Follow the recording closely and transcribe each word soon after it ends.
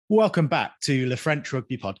Welcome back to the French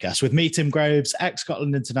Rugby Podcast with me, Tim Groves,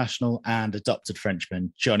 ex-Scotland international and adopted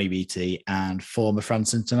Frenchman, Johnny Beattie, and former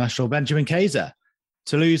France international, Benjamin Kayser.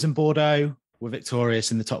 Toulouse and Bordeaux were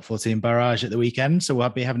victorious in the top 14 barrage at the weekend, so we'll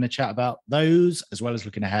be having a chat about those, as well as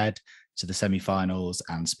looking ahead to the semi-finals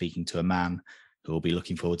and speaking to a man who will be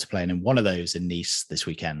looking forward to playing in one of those in Nice this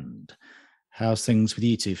weekend. How's things with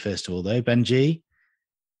you two, first of all, though? Benji,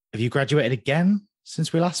 have you graduated again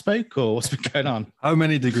since we last spoke, or what's been going on? How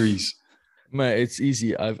many degrees? Mate, it's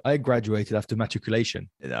easy. I graduated after matriculation.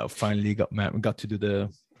 I finally got to do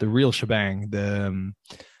the real shebang, the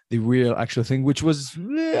real actual thing, which was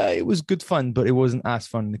it was good fun, but it wasn't as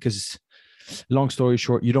fun because, long story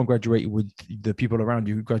short, you don't graduate with the people around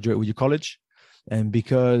you. You graduate with your college. And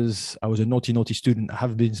because I was a naughty student, I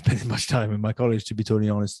haven't been spending much time in my college, to be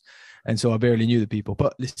totally honest. And so I barely knew the people.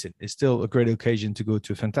 But listen, it's still a great occasion to go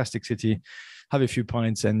to a fantastic city, have a few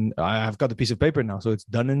pints, and I've got the piece of paper now. So it's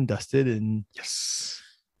done and dusted, and yes,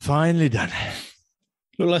 finally done.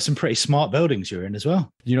 Look like some pretty smart buildings you're in as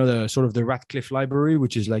well. You know, the sort of the Radcliffe Library,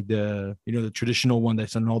 which is like the traditional one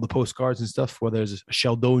that's on all the postcards and stuff, where there's a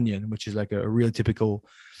Sheldonian, which is like a real typical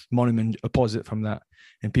monument opposite from that.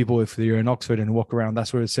 And people, if you're in Oxford and walk around,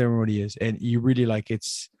 that's where the ceremony is. And you really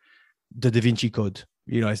it's the Da Vinci Code.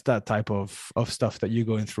 You know, it's that type of stuff that you're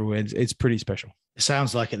going through. And it's pretty special. It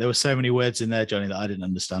sounds like it. There were so many words in there, Johnny, that I didn't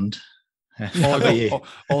understand.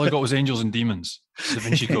 All I got was angels and demons. Da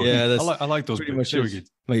Vinci Code. Yeah, I like those. Pretty much good.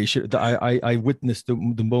 Like I witnessed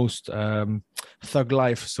the most thug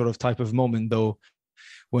life sort of type of moment, though,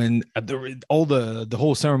 when the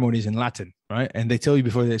whole ceremony is in Latin, right? And they tell you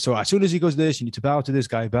before so as soon as he goes this, you need to bow to this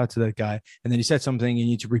guy, bow to that guy. And then he said something, you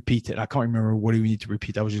need to repeat it. I can't remember what you need to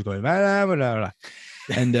repeat. I was just going, blah, blah, blah, blah.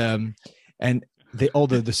 And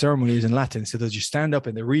the ceremony is in Latin. So that you stand up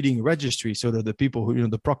and they're reading registry. So that the people who,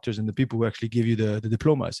 the proctors and the people who actually give you the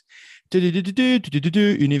diplomas.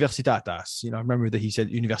 Universitatas. I remember that he said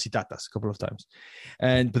Universitatas a couple of times.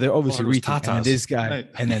 But they're obviously reading. And then this guy,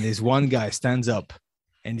 and then this one guy stands up.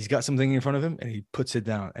 And he's got something in front of him and he puts it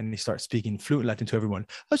down and he starts speaking fluent Latin to everyone.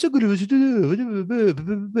 I was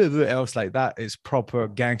like, that is proper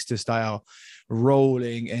gangster style,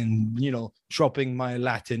 rolling and, dropping my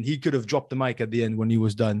Latin. He could have dropped the mic at the end when he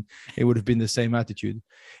was done. It would have been the same attitude.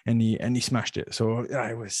 And he smashed it. So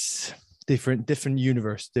it was different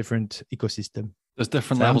universe, different ecosystem. There's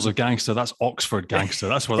different levels of gangster. That's Oxford gangster.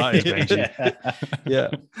 That's what that is, Benji.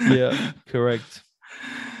 Yeah, correct.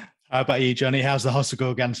 How about you, Johnny? How's the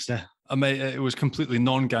Hossegor gangster? Mate, it was completely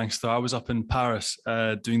non-gangster. I was up in Paris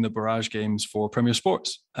doing the Barrage games for Premier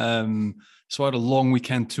Sports. So I had a long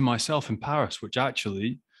weekend to myself in Paris, which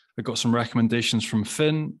actually I got some recommendations from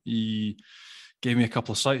Finn. He gave me a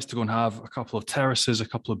couple of sites to go and have a couple of terraces, a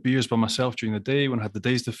couple of beers by myself during the day when I had the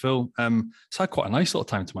days to fill. So I had quite a nice little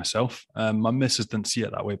time to myself. My missus didn't see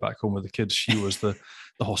it that way back home with the kids. She was the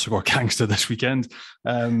Hossegor gangster this weekend.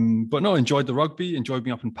 But no, enjoyed the rugby, enjoyed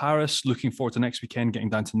being up in Paris, looking forward to next weekend, getting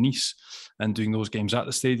down to Nice and doing those games at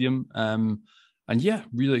the stadium. And yeah,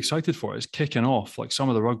 really excited for it. It's kicking off. Like, some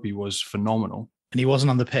of the rugby was phenomenal. And he wasn't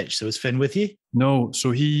on the pitch, so was Finn with you? No, so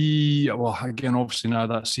again, obviously now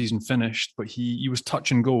that season finished, but he was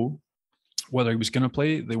touch and go whether he was going to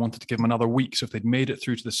play. They wanted to give him another week, so if they'd made it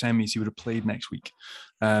through to the semis, he would have played next week.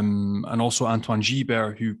 And also Antoine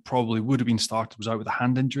Gibert, who probably would have been started, was out with a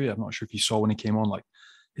hand injury. I'm not sure if you saw when he came on, like,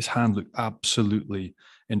 his hand looked absolutely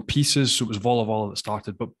in pieces. So it was Vola that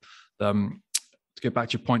started. But to get back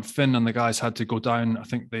to your point, Finn and the guys had to go down. I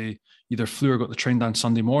think they either flew or got the train down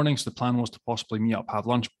Sunday morning. So the plan was to possibly meet up, have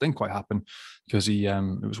lunch, but didn't quite happen because it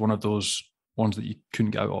was one of those ones that you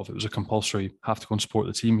couldn't get out of. It was a compulsory, have to go and support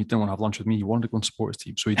the team. He didn't want to have lunch with me. He wanted to go and support his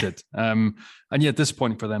team. So he did. And yeah,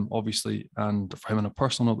 disappointing for them, obviously. And for him on a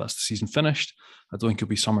personal note, that's the season finished. I don't think he'll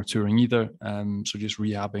be summer touring either. So just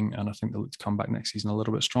rehabbing. And I think they'll look to come back next season a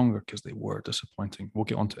little bit stronger because they were disappointing. We'll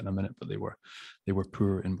get onto it in a minute, but they were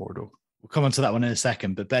poor in Bordeaux. We'll come on to that one in a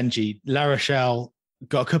second. But Benji, La Rochelle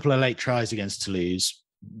got a couple of late tries against Toulouse,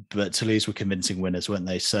 but Toulouse were convincing winners, weren't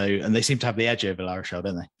they? And they seem to have the edge over La Rochelle,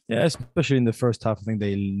 don't they? Yeah, especially in the first half. I think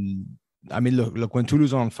look, when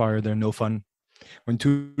Toulouse are on fire, they're no fun. When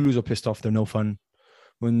Toulouse are pissed off, they're no fun.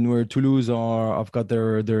 When Toulouse have got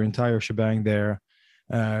their entire shebang there,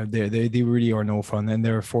 they really are no fun, and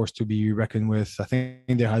they're forced to be reckoned with. I think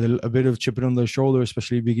they had a bit of chip on their shoulder,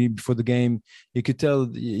 especially before the game. You could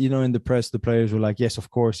tell, in the press, the players were like, yes, of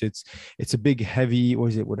course, it's a big, heavy,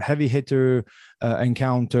 heavy hitter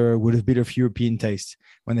encounter with a bit of European taste.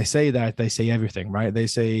 When they say that, they say everything, right? They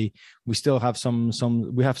say we still have some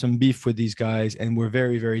beef with these guys, and we're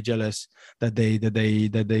very, very jealous that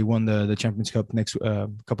they won the Champions Cup next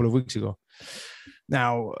couple of weeks ago.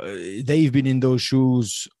 Now, they've been in those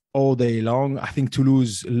shoes all day long. I think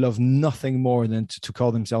Toulouse love nothing more than to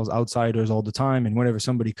call themselves outsiders all the time. And whenever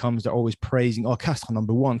somebody comes, they're always praising, oh, Castres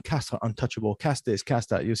number one, Castres untouchable, Castres this,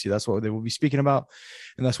 Castres that. You see, that's what they will be speaking about.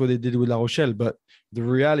 And that's what they did with La Rochelle. But the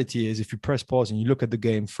reality is, if you press pause and you look at the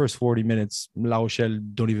game, first 40 minutes, La Rochelle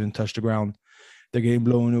don't even touch the ground. They're getting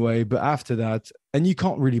blown away. But after that, and you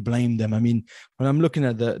can't really blame them. I mean, when I'm looking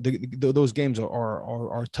at those games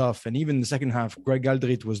are tough. And even the second half, Greg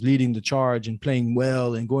Aldrit was leading the charge and playing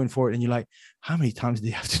well and going for it. And you're like, how many times do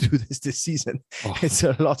they have to do this season? Oh. It's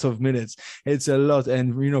a lot of minutes. It's a lot.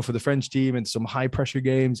 And, you know, for the French team and some high pressure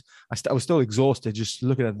games, I was still exhausted just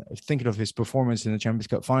thinking of his performance in the Champions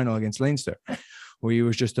Cup final against Leinster, where he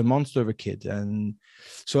was just a monster of a kid. And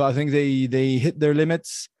so I think they hit their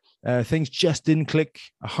limits. Things just didn't click.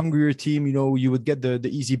 A hungrier team, you know, you would get the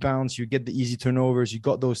easy bounce, you get the easy turnovers, you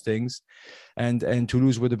got those things, and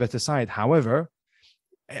Toulouse were the better side. However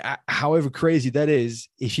crazy that is,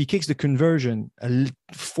 if he kicks the conversion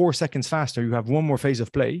 4 seconds faster, you have one more phase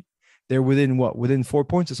of play. They're within 4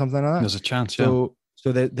 points or something like that. There's a chance, so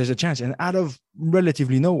there's a chance, and out of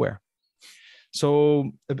relatively nowhere.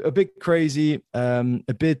 So a bit crazy, a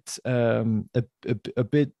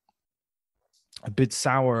bit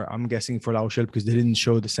sour, I'm guessing, for La Rochelle, because they didn't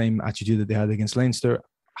show the same attitude that they had against Leinster.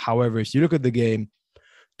 However, if you look at the game,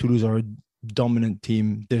 Toulouse are a dominant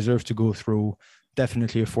team, deserve to go through.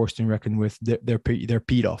 Definitely a force to reckon with. They're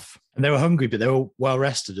peed off. And they were hungry, but they were well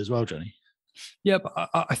rested as well, Johnny. Yeah, but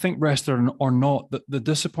I think rested or not, the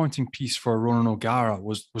disappointing piece for Ronan O'Gara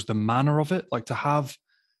was the manner of it. Like, to have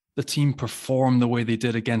the team perform the way they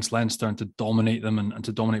did against Leinster and to dominate them and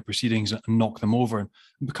to dominate proceedings and knock them over and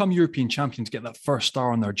become European champions, get that first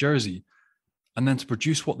star on their jersey, and then to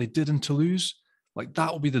produce what they did in Toulouse, like,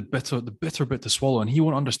 that will be the bitter bit to swallow. And he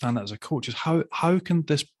won't understand that as a coach, is how can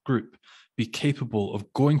this group be capable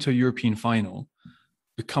of going to a European final,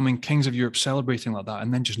 becoming kings of Europe, celebrating like that,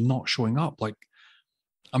 and then just not showing up? Like,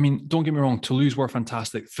 I mean, don't get me wrong, Toulouse were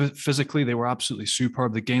fantastic. Physically, they were absolutely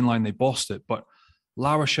superb. The gain line, they bossed it. But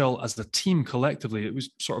La Rochelle, as the team collectively, it was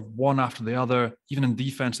sort of one after the other. Even in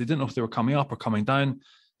defense, they didn't know if they were coming up or coming down.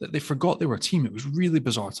 They forgot they were a team. It was really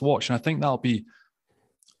bizarre to watch. And I think that'll be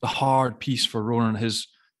the hard piece for Ronan and his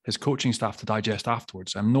coaching staff to digest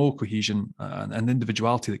afterwards. And no cohesion and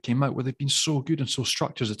individuality that came out, where they've been so good and so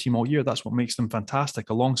structured as a team all year. That's what makes them fantastic,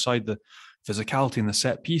 alongside the physicality and the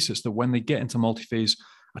set piece. It's that when they get into multi-phase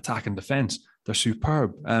attack and defense, they're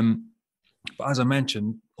superb. But as I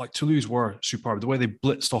mentioned, like, Toulouse were superb. The way they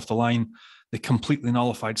blitzed off the line, they completely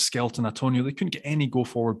nullified Skelton, Antonio. They couldn't get any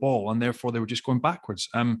go-forward ball, and therefore they were just going backwards.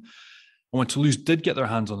 And when Toulouse did get their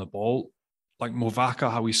hands on the ball, like Movaka,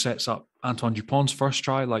 how he sets up Antoine Dupont's first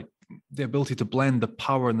try, like, the ability to blend the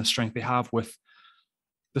power and the strength they have with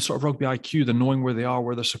the sort of rugby IQ, the knowing where they are,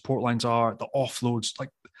 where their support lines are, the offloads. Like,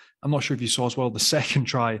 I'm not sure if you saw as well the second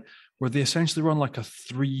try, where they essentially run like a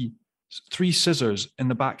three scissors in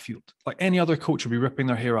the backfield. Like, any other coach would be ripping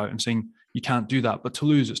their hair out and saying, you can't do that. But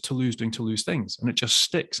Toulouse, it's Toulouse doing Toulouse things, and it just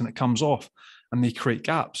sticks and it comes off and they create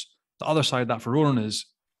gaps. The other side of that for Ronan is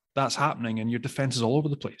that's happening and your defense is all over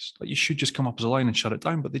the place. Like, you should just come up as a line and shut it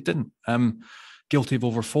down, but they didn't. Guilty of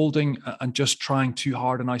overfolding and just trying too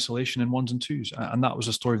hard in isolation in ones and twos. And that was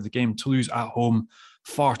the story of the game. Toulouse at home,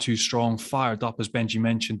 far too strong, fired up, as Benji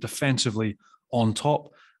mentioned, defensively on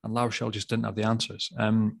top, and La Rochelle just didn't have the answers.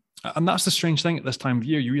 And that's the strange thing at this time of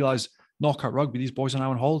year. You realize knockout rugby, these boys are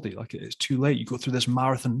now on holiday. Like, it's too late. You go through this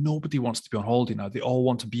marathon. Nobody wants to be on holiday now. They all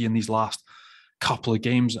want to be in these last couple of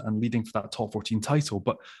games and leading for that top 14 title.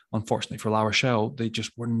 But unfortunately for La Rochelle, they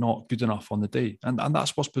just were not good enough on the day. And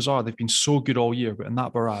that's what's bizarre. They've been so good all year, but in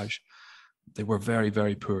that barrage, they were very,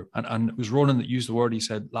 very poor. And it was Ronan that used the word. He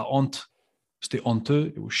said, la honte, c'était honteux.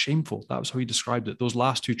 It was shameful. That was how he described it. Those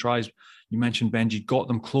last two tries, you mentioned, Benji, got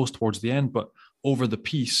them close towards the end, but over the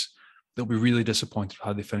piece, they'll be really disappointed with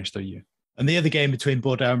how they finished their year. And the other game between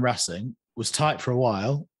Bordeaux and Racing was tight for a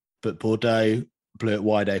while, but Bordeaux blew it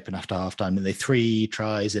wide open after halftime, and they 3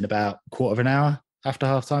 tries in about a quarter of an hour after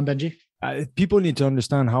halftime, Benji. People need to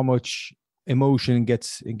understand how much emotion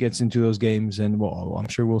gets into those games, and well, I'm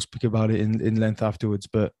sure we'll speak about it in length afterwards,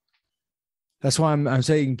 but that's why I'm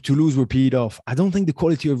saying Toulouse were peed off. I don't think the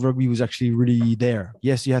quality of rugby was actually really there.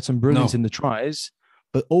 Yes, you had some brilliance in the tries,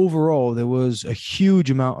 but overall there was a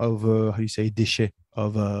huge amount of déchets,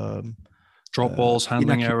 of drop balls,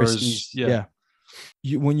 handling errors. Yeah.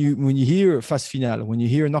 When you hear phase finale, when you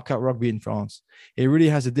hear knockout rugby in France, it really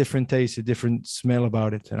has a different taste, a different smell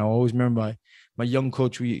about it. And I always remember my young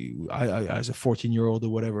coach, I as a 14-year-old or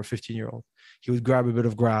whatever, 15-year-old, he would grab a bit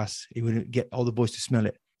of grass, he would get all the boys to smell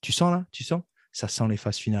it. Tu sens là? Tu sens? Ça sent les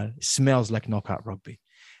phases finales. It smells like knockout rugby.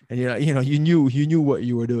 And you knew what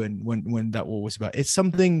you were doing when that was about. It's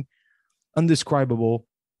something undescribable,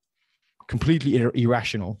 completely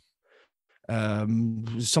irrational.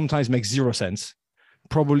 Sometimes makes zero sense.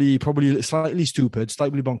 Probably slightly stupid,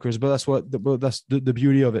 slightly bonkers, but that's the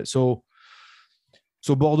beauty of it. So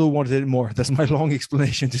Bordeaux wanted it more. That's my long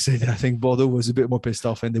explanation to say that I think Bordeaux was a bit more pissed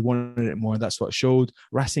off and they wanted it more. That's what showed.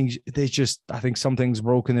 Racing, I think something's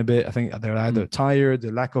broken a bit. I think they're either tired,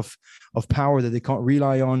 the lack of power that they can't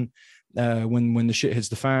rely on when the shit hits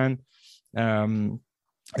the fan. And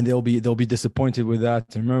they'll be disappointed with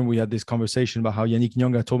that. And remember, we had this conversation about how Yannick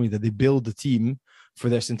Nyanga told me that they build the team for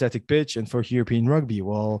their synthetic pitch and for European rugby.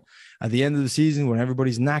 Well, at the end of the season, when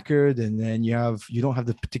everybody's knackered and then you don't have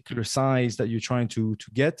the particular size that you're trying to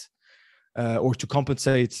get or to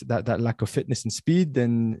compensate that lack of fitness and speed,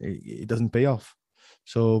 then it doesn't pay off.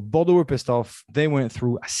 So Bordeaux were pissed off. They went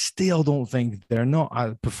through. I still don't think they're not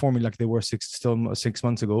performing like they were 6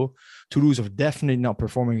 months ago. Toulouse are definitely not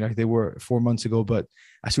performing like they were 4 months ago. But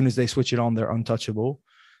as soon as they switch it on, they're untouchable.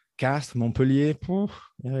 Castres, Montpellier,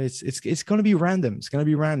 it's going to be random. It's going to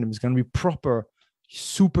be random. It's going to be proper,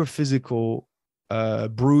 super physical,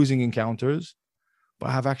 bruising encounters. But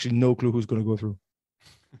I have actually no clue who's going to go through.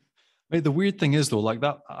 Mate, the weird thing is though, like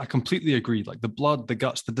that, I completely agree. Like the blood, the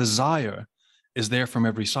guts, the desire is there from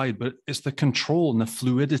every side, but it's the control and the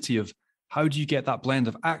fluidity of how do you get that blend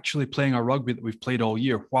of actually playing our rugby that we've played all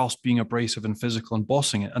year whilst being abrasive and physical and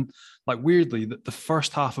bossing it. And like weirdly, the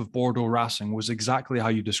first half of Bordeaux Racing was exactly how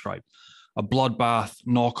you described. A bloodbath,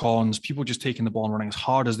 knock-ons, people just taking the ball and running as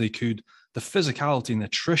hard as they could. The physicality and the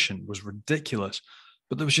attrition was ridiculous,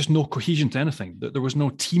 but there was just no cohesion to anything. There was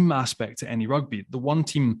no team aspect to any rugby. The one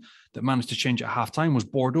team that managed to change at halftime was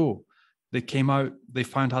Bordeaux. They came out, they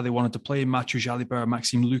found how they wanted to play. Mathieu Jalibert,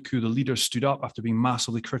 Maxime Lucu, the leaders stood up after being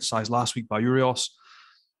massively criticized last week by Urios,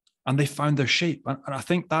 and they found their shape. And I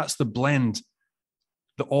think that's the blend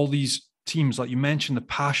that all these teams, like you mentioned, the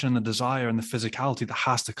passion and the desire and the physicality that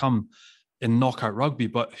has to come in knockout rugby,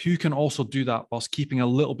 but who can also do that whilst keeping a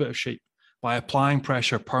little bit of shape by applying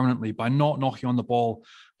pressure permanently, by not knocking on the ball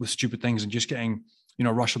with stupid things and just getting,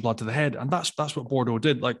 rush of blood to the head. And that's what Bordeaux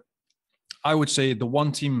did. Like, I would say the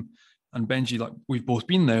one team, and Benji, like we've both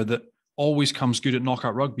been there, that always comes good at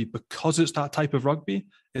knockout rugby because it's that type of rugby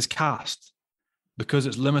is Castres, because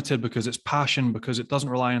it's limited, because it's passion, because it doesn't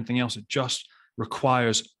rely on anything else. It just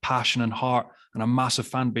requires passion and heart and a massive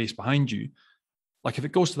fan base behind you. Like if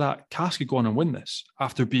it goes to that, Castres could go on and win this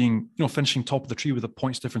after being, finishing top of the tree with a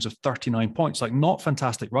points difference of 39 points, like not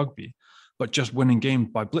fantastic rugby, but just winning games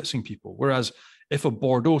by blitzing people. Whereas if a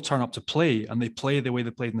Bordeaux turn up to play and they play the way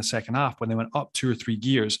they played in the second half when they went up 2 or 3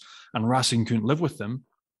 gears and Racing couldn't live with them,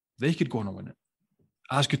 they could go on and win it.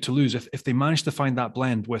 As could Toulouse if they managed to find that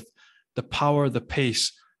blend with the power, the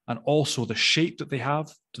pace, and also the shape that they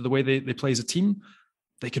have to the way they play as a team,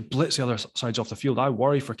 they could blitz the other sides off the field. I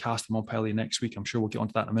worry for Castres and Montpellier next week. I'm sure we'll get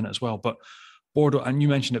onto that in a minute as well. But Bordeaux, and you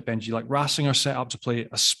mentioned it, Benji, like Racing are set up to play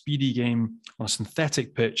a speedy game on a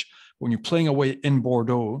synthetic pitch. When you're playing away in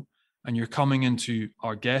Bordeaux, and you're coming into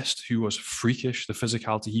our guest, who was freakish, the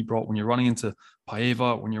physicality he brought, when you're running into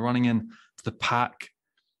Paeva, when you're running into the pack,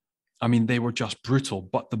 I mean, they were just brutal.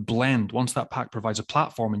 But the blend, once that pack provides a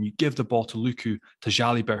platform and you give the ball to Lucu, to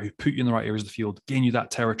Jalibert, who put you in the right areas of the field, gain you that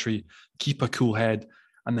territory, keep a cool head,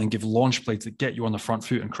 and then give launch plays that get you on the front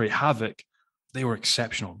foot and create havoc, they were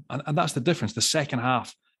exceptional. And that's the difference. The second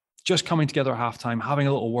half, just coming together at halftime, having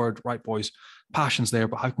a little word, right, boys, passion's there,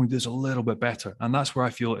 but how can we do this a little bit better? And that's where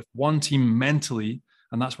I feel if one team mentally,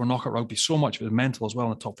 and that's where knockout rugby, so much of it is mental as well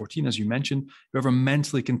in the top 14, as you mentioned, whoever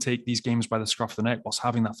mentally can take these games by the scruff of the neck whilst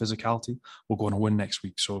having that physicality will go on and win next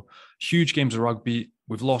week. So huge games of rugby.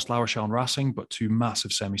 We've lost La Rochelle and Racing, but 2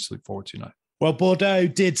 massive semis to look forward to now. Well, Bordeaux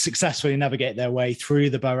did successfully navigate their way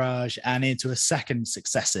through the barrage and into a second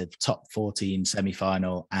successive top 14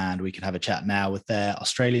 semi-final. And we can have a chat now with their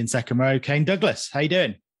Australian second row, Kane Douglas. How you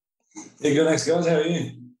doing? Yeah, good, thanks, guys. How are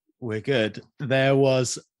you? We're good. There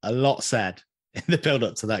was a lot said in the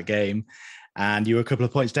build-up to that game, and you were a couple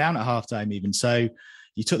of points down at halftime even. So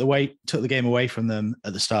you took the game away from them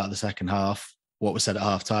at the start of the second half. What was said at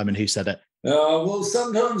halftime and who said it? Well,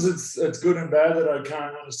 sometimes it's good and bad that I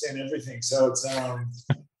can't understand everything. So it's I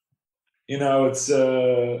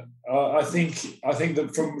think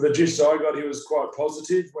that from the gist I got, he was quite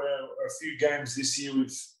positive. Where a few games this year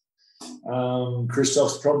with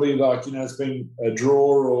Christophe's probably it's been a draw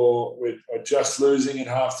or we're just losing at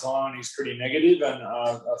halftime, and he's pretty negative. And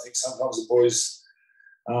I think sometimes the boys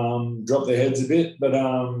drop their heads a bit. But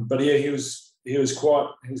yeah, he was quite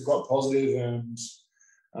positive, and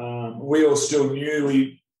we all still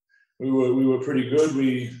knew we were pretty good.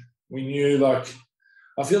 We knew, like,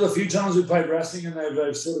 I feel a few times we played Racing and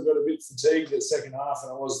they've sort of got a bit fatigued at second half,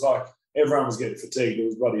 and it was like everyone was getting fatigued. It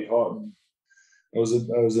was bloody hot, and it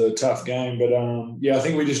was a tough game. But I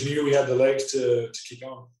think we just knew we had the legs to kick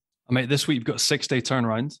on. Mate, this week you've got a 6-day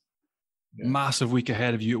turnaround. Yeah. Massive week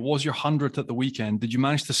ahead of you. It was your 100th at the weekend. Did you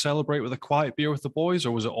manage to celebrate with a quiet beer with the boys,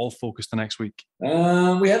 or was it all focused the next week? We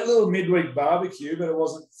had a little midweek barbecue, but it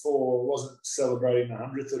wasn't celebrating the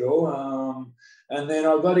 100th at all. And then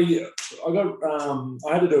I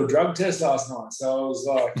had to do a drug test last night, so I was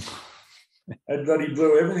like, I bloody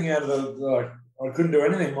blew everything out of I couldn't do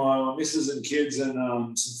anything. My missus and kids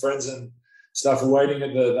and some friends and stuff were waiting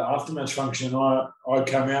at the aftermatch function. I'd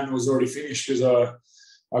come out and it was already finished because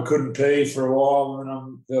I couldn't pee for a while,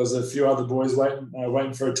 and there was a few other boys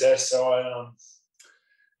waiting for a test. So I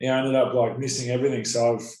ended up like missing everything.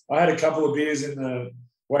 So I had a couple of beers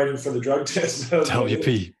waiting for the drug test. Tell you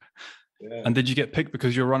pee. Yeah. And did you get picked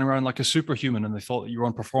because you were running around like a superhuman and they thought that you were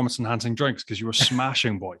on performance-enhancing drinks because you were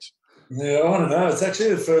smashing boys? Yeah, I don't know. It's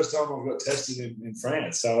actually the first time I've got tested in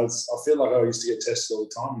France. So I feel like I used to get tested all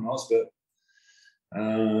the time when I was, but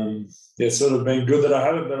it's sort of been good that I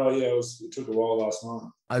haven't, but it took a while last night.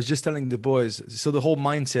 I was just telling the boys, so the whole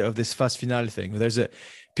mindset of this phase finale thing,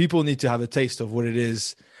 people need to have a taste of what it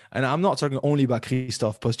is. And I'm not talking only about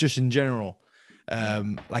Christophe, but just in general.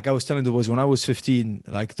 Like I was telling the boys, when I was 15,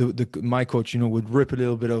 like my coach, would rip a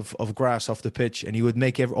little bit of grass off the pitch and he would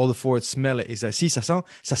make all the forwards smell it. He's like, si, ça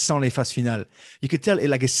sent les phases finales. You could tell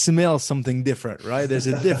it smells something different, right? There's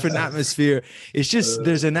a different atmosphere. It's just,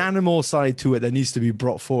 there's an animal side to it that needs to be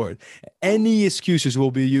brought forward. Any excuses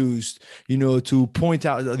will be used, to point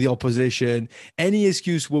out the opposition. Any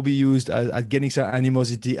excuse will be used at getting some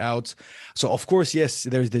animosity out. So of course, yes,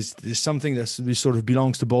 there's something that sort of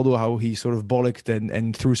belongs to Bordeaux, how he sort of bollocked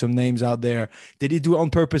and threw some names out there. Did he do it on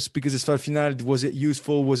purpose because it's phase finale? Was it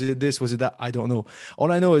useful? Was it this? Was it that? I don't know.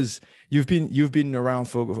 All I know is you've been around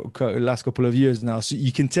for the last couple of years now, so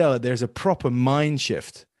you can tell that there's a proper mind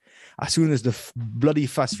shift as soon as the bloody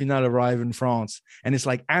phase finale arrive in France, and it's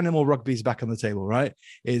like animal rugby is back on the table, right?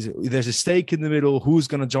 There's a steak in the middle. Who's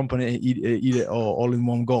gonna jump on it and eat it all in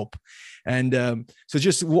one gulp? And so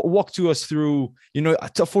just walk to us through,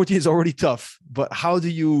 top 14 is already tough, but how do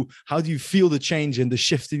you feel the change and the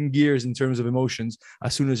shift in gears in terms of emotions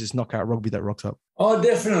as soon as it's knockout rugby that rocks up? Oh,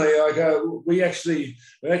 definitely. We actually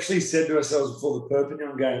said to ourselves before the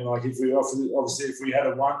Perpignan game, like if we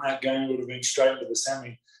had won that game, it would have been straight into the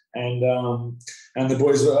semi. And the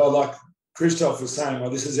boys were like Christophe was saying,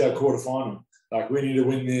 this is our quarterfinal. Like we need to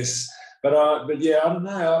win this. But yeah, I don't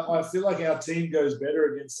know. I feel like our team goes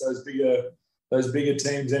better against those bigger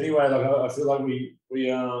teams anyway. Like I feel like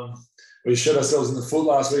we shot ourselves in the foot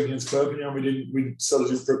last week against Perpignan. We sort of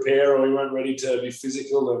didn't prepare, or we weren't ready to be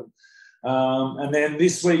physical. And then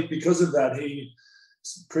this week, because of that,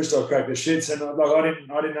 Christophe cracked the shits, and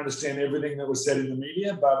I didn't understand everything that was said in the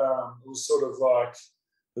media, but it was sort of like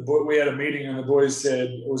we had a meeting and the boys said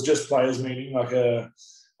it was just players meeting,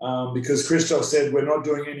 because Christophe said we're not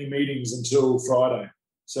doing any meetings until Friday.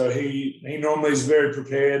 So he normally is very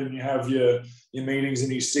prepared, and you have your meetings,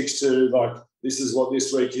 and he sticks to this is what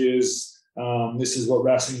this week is, this is what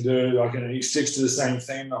Racing do, and he sticks to the same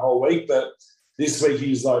theme the whole week. But this week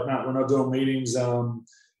he's like, no, we're not doing meetings.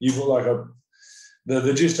 You've got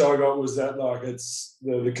the gist I got was that it's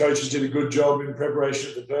the coaches did a good job in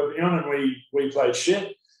preparation for Perpignan, and we played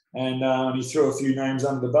shit, and he threw a few names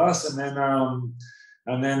under the bus, and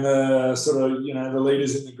then the sort of the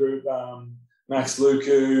leaders in the group, Max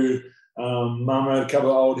Luku, Mama, a couple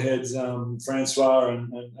of old heads, Francois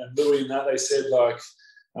and Louis, and that they said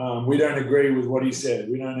we don't agree with what he said.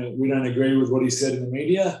 We don't agree with what he said in the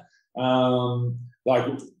media.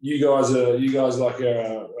 You guys are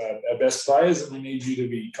our best players, and we need you to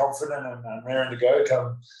be confident and raring to go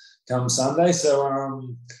come Sunday.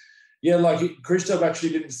 So Christophe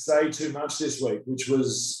actually didn't say too much this week, which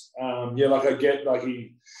was I get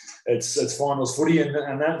it's finals footy and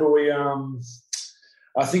that,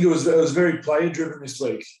 but I think it was very player driven this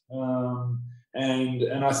week,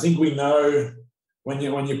 and I think we know when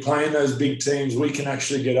you're playing those big teams, we can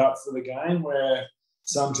actually get up for the game. Where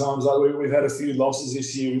sometimes we've had a few losses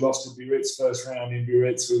this year. We lost to Biarritz first round in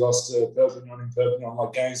Biarritz. We lost to Perpignan in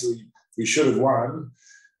Perpignan, games that we should have won.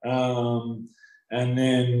 And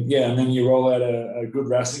then you roll out a good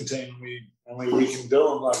Racing team, and we can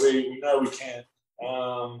do them. We know we can.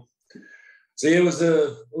 So yeah, it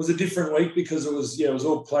was a different week because it was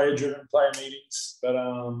all player driven, player meetings. But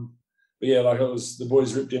it was the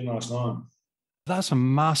boys ripped in last night. That's a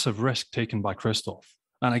massive risk taken by Christophe.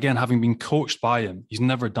 And again, having been coached by him, he's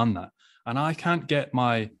never done that. And I can't get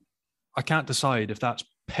my I can't decide if that's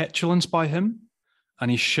petulance by him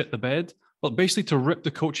and he shit the bed, but basically to rip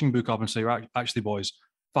the coaching book up and say, right, actually, boys,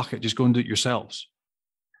 fuck it, just go and do it yourselves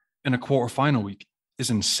in a quarterfinal week is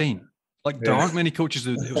insane. Like, there aren't many coaches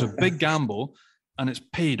who, it was a big gamble and it's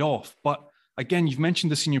paid off. But again, you've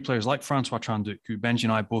mentioned the senior players like Francois Tranduc, who Benji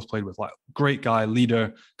and I both played with, like, great guy,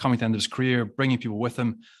 leader, coming to the end of his career, bringing people with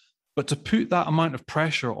him. But to put that amount of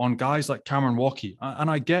pressure on guys like Cameron Walkie, and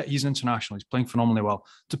I get he's international, he's playing phenomenally well,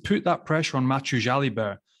 to put that pressure on Mathieu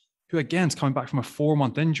Jalibert, who again is coming back from a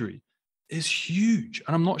 4-month injury, is huge.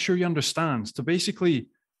 And I'm not sure he understands. To basically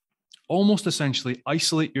almost essentially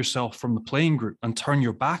isolate yourself from the playing group and turn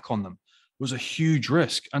your back on them was a huge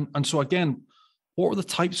risk. And so again, what were the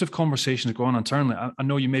types of conversations going on internally? I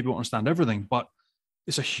know you maybe won't understand everything, but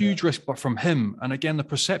it's a huge risk. But from him, and again, the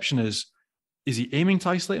perception is he aiming to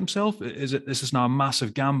isolate himself? Is it, this is now a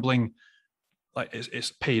massive gambling, like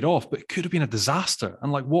it's paid off, but it could have been a disaster.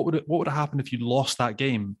 And like, what would have happened if you'd lost that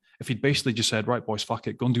game? If he'd basically just said, right, boys, fuck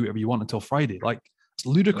it, go and do whatever you want until Friday. Like, it's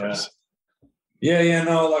ludicrous.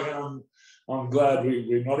 No, like, I'm glad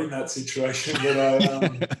we're not in that situation, but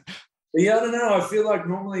yeah, I don't know. I feel like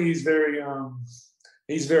normally he's very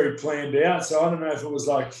planned out. So I don't know if it was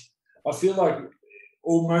like, I feel like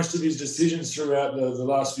most of his decisions throughout the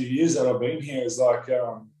last few years that I've been here is like,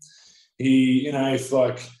 he, you know, if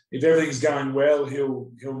everything's going well,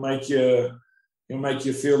 he'll make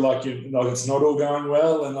you feel like it's not all going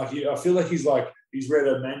well, and like I feel like he's read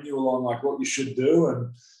a manual on like what you should do, and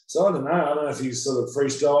so I don't know if he's sort of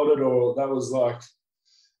freestyled it or that was like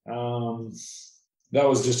that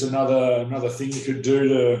was just another thing you could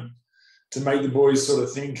do to make the boys sort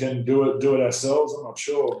of think and do it ourselves. I'm not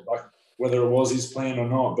sure like whether it was his plan or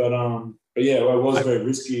not, but yeah, it was very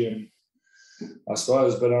risky, and I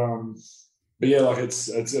suppose, but yeah, like it's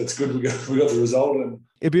good we got the result, and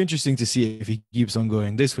it'd be interesting to see if he keeps on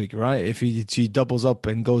going this week, right? If he doubles up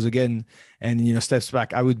and goes again and steps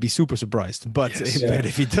back, I would be super surprised. But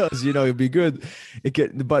if he does, it'd be good.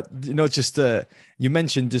 Just you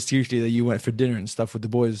mentioned just usually that you went for dinner and stuff with the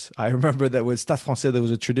boys. I remember that with Stade Français there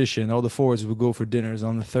was a tradition. All the forwards would go for dinners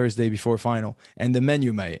on the Thursday before final, and the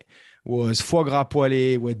menu, mate, was foie gras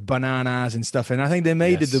poêlé with bananas and stuff. And I think they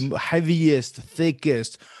made it the heaviest,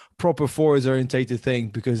 thickest, proper forwards orientated thing,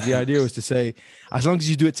 because the idea was to say, as long as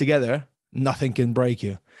you do it together, nothing can break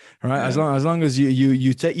you, right? Yeah. As long as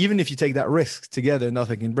you take, even if you take that risk together,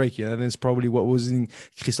 nothing can break you. And that's probably what was in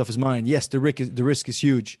Christophe's mind. Yes, the risk is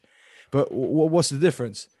huge, but what's the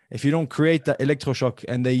difference? If you don't create that electroshock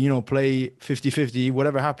and they, play 50-50,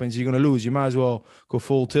 whatever happens, you're going to lose. You might as well go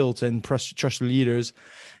full tilt and trust the leaders.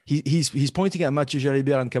 He's pointing at Mathieu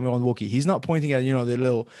Jalibert and Cameron Walkie. He's not pointing at, the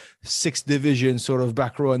little 6th division sort of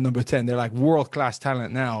back row and number 10. They're like world-class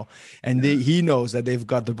talent now. And he knows that they've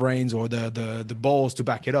got the brains or the balls to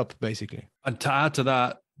back it up, basically. And to add to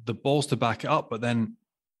that, the balls to back it up, but then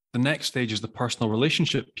the next stage is the personal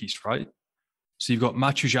relationship piece, right? So you've got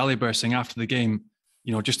Mathieu Jalibert saying after the game,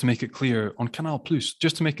 just to make it clear on Canal Plus,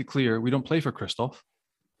 just to make it clear, we don't play for Christophe.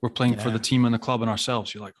 We're playing for the team and the club and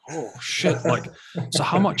ourselves. You're like, oh shit! Like, so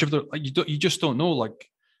how much of the you just don't know like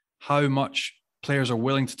how much players are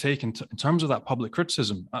willing to take in terms of that public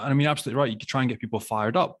criticism. And I mean, absolutely right. You can try and get people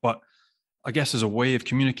fired up, but I guess there's a way of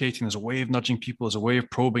communicating, there's a way of nudging people, there's a way of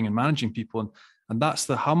probing and managing people, and that's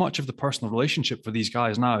how much of the personal relationship for these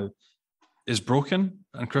guys now is broken.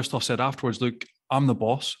 And Christophe said afterwards, look, I'm the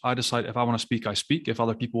boss. I decide if I want to speak, I speak. If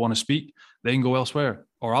other people want to speak, they can go elsewhere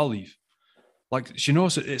or I'll leave. Like, she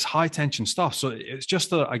knows it's high tension stuff. So it's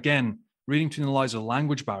just, again, reading between the lines of the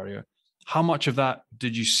language barrier. How much of that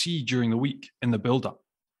did you see during the week in the build-up?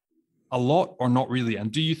 A lot or not really? And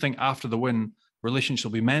do you think after the win, relationships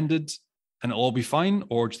will be mended and it'll all be fine?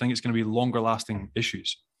 Or do you think it's going to be longer lasting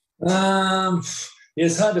issues?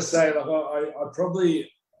 It's hard to say. Like,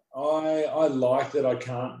 I like that I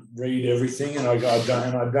can't read everything, and I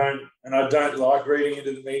don't like reading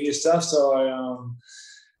into the media stuff. So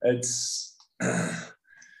it's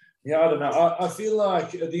yeah, I don't know. I feel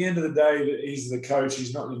like at the end of the day, he's the coach.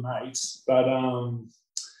 He's not your mate. But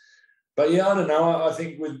yeah, I don't know. I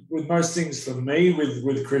think with most things for me,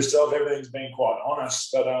 with Christophe, everything's been quite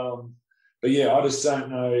honest. But yeah, I just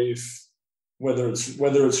don't know whether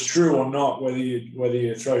it's true or not. Whether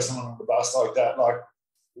you throw someone on the bus like that, like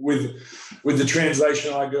with the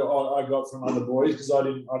translation I got from other boys, because I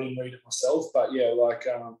didn't read it myself. But yeah, like.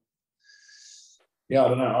 Yeah, I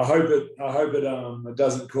don't know. I hope it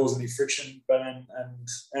doesn't cause any friction. But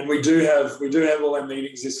and we do have all our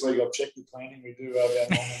meetings this week. I've checked the planning. We do have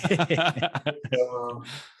our normal.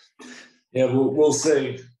 So, yeah, we'll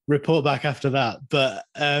see. Report back after that. But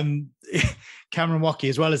Cameron Walkie,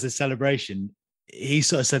 as well as his celebration, he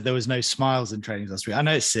sort of said there was no smiles in training last week. I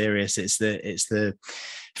know it's serious. It's the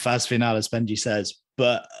phase finale, as Benji says,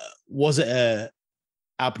 but was it a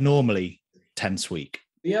abnormally tense week?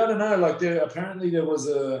 Yeah, I don't know. Like apparently there was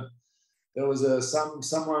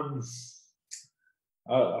someone.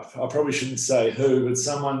 I probably shouldn't say who, but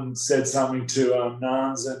someone said something to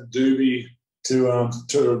Nans and Doobie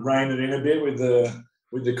to rein it in a bit with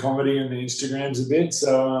the comedy and the Instagrams a bit.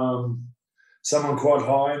 So someone quite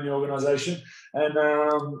high in the organisation,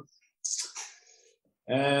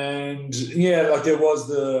 and yeah, like there was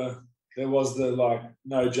the like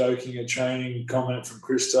no joking at training comment from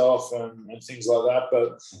Christophe and things like that.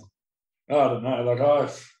 But I don't know. Like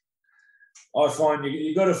I find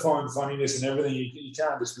you got to find funniness in everything. You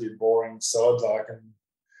can't just be a boring sod, like,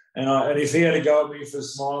 and if he had to go at me for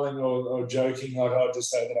smiling or joking, like, I'd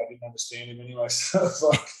just say that I didn't understand him anyway. So it's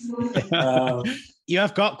like, you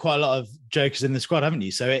have got quite a lot of jokers in the squad, haven't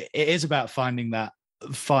you? So it is about finding that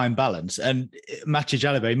fine balance. And Mathieu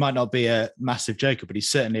Jalibert might not be a massive joker, but he's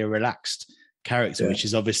certainly a relaxed character, which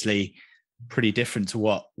is obviously pretty different to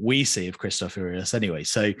what we see of Christophe Urios anyway.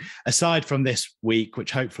 So aside from this week,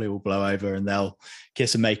 which hopefully will blow over and they'll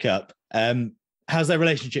kiss and make up, how's their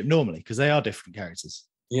relationship normally? Because they are different characters.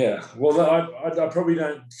 Yeah, well, I probably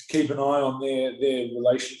don't keep an eye on their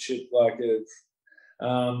relationship, like,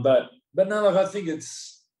 but no, like I think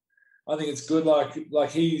it's good.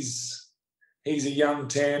 Like he's a young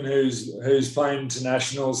tan who's playing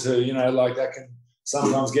internationals, who, you know, like that can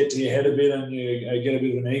sometimes get to your head a bit and you get a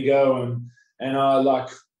bit of an ego, and I like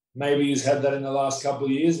maybe he's had that in the last couple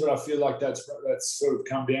of years, but I feel like that's sort of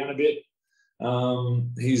come down a bit.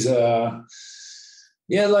 He's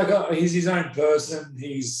his own person.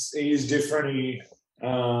 He is different.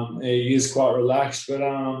 He is quite relaxed, but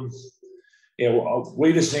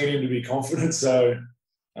we just need him to be confident. So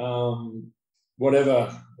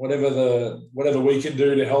whatever we can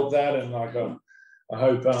do to help that, and like I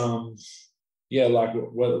hope like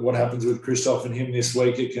what happens with Christophe and him this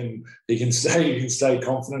week, he can stay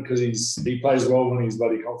confident, because he plays well when he's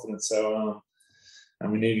bloody confident. So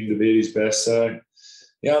and we need him to be at his best. So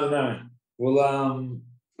yeah, I don't know.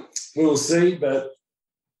 We'll see, but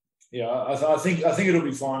yeah, I think it'll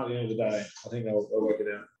be fine at the end of the day. I think they'll work it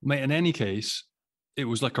out. Mate, in any case, it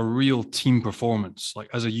was like a real team performance. Like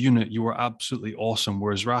as a unit, you were absolutely awesome,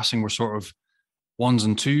 whereas Racing were sort of ones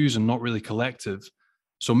and twos and not really collective.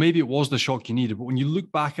 So maybe it was the shock you needed. But when you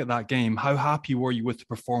look back at that game, how happy were you with the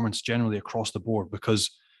performance generally across the board? Because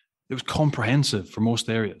it was comprehensive for most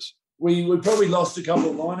areas. We probably lost a couple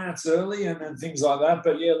of lineouts early and things like that.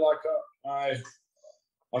 But yeah, like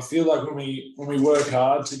I feel like when we work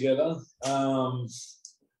hard together, those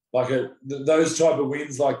type of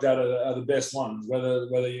wins like that are the best ones. Whether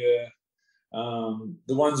you're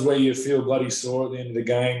the ones where you feel bloody sore at the end of the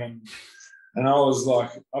game, and I was like,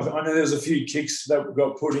 I know there's a few kicks that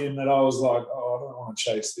got put in that I was like, oh, I don't want to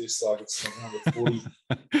chase this. Like it's like another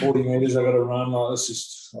 40 meters I got to run. Like it's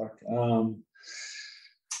just like,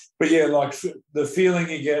 but yeah, like the feeling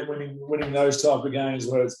you get winning those type of games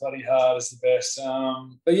where it's bloody hard is the best.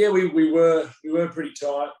 But yeah, we were pretty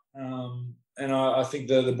tight, and I think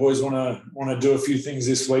the boys want to do a few things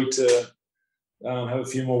this week to have a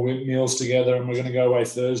few more meals together, and we're going to go away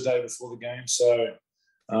Thursday before the game. So.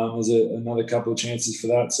 There's another couple of chances for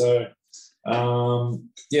that. So,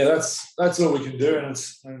 yeah, that's all we can do. And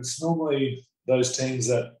it's normally those teams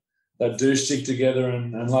that do stick together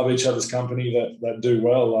and love each other's company that do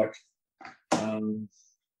well. Like,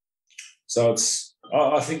 so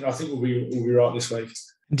I think we'll be right this week.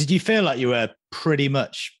 Did you feel like you were pretty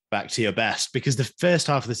much back to your best? Because the first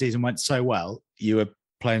half of the season went so well. You were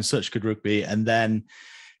playing such good rugby, and then,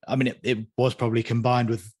 I mean, it was probably combined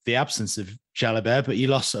with the absence of Jalibert, but you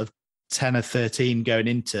lost sort of 10 or 13 going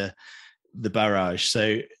into the barrage.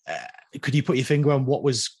 So could you put your finger on what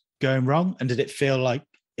was going wrong? And did it feel like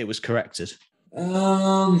it was corrected? Yeah,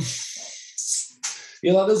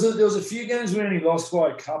 like there was a few games we only lost by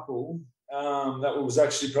a couple. That was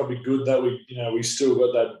actually probably good that we still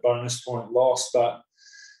got that bonus point loss. But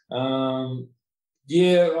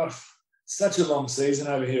yeah, such a long season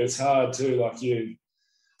over here. It's hard too. Like you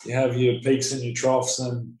have your peaks and your troughs,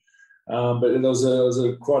 and but there was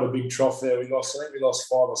quite a big trough there. I think we lost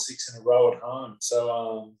 5 or 6 in a row at home.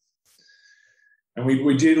 So and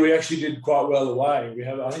we actually did quite well away.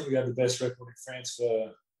 I think we had the best record in France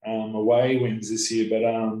for away wins this year. But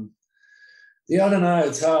yeah, I don't know.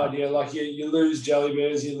 It's hard. Yeah, like you lose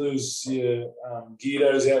Jaliberts, you lose your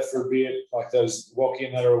Guidos out for a bit, like those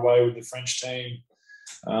walk-in that are away with the French team.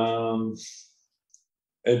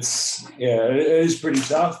 It is pretty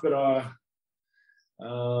tough, but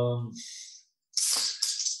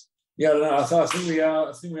Yeah, I don't know. I think we are.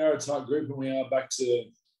 I think we are a tight group, and we are back to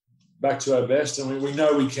our best. And we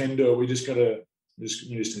know we can do it. We just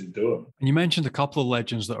need to do it. And you mentioned a couple of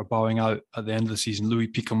legends that are bowing out at the end of the season: Louis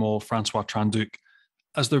Picamol, Francois Tranduc.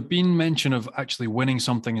 Has there been mention of actually winning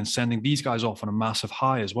something and sending these guys off on a massive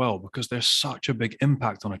high as well? Because there's such a big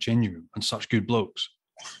impact on a changing room and such good blokes.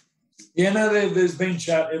 Yeah, no, there's been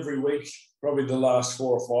chat every week, probably the last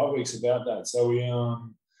 4 or 5 weeks about that. So we,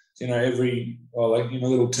 every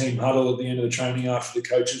little team huddle at the end of the training after the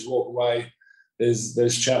coaches walk away,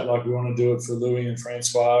 there's chat like we want to do it for Louis and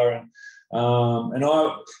Francois, and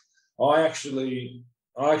I actually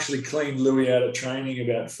cleaned Louis out of training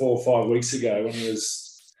about 4 or 5 weeks ago when he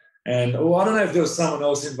was, and I don't know if there was someone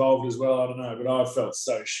else involved as well. I don't know, but I felt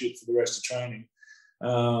so shit for the rest of training.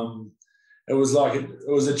 It was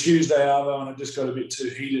a Tuesday arvo, and it just got a bit too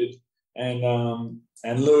heated, and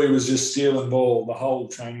Louis was just stealing ball the whole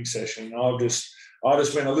training session. I just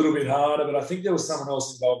went a little bit harder, but I think there was someone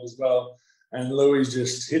else involved as well. And Louis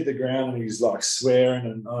just hit the ground and he's like swearing,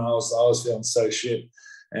 and I was feeling so shit.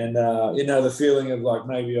 And the feeling of like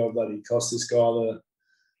maybe I bloody cost this guy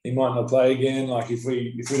he might not play again. Like if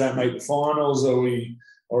we don't make the finals or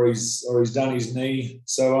he's done his knee.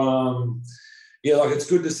 So it's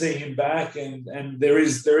good to see him back, and there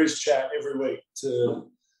is chat every week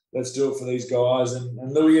to let's do it for these guys.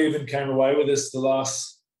 And Louis even came away with us the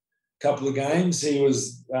last couple of games. He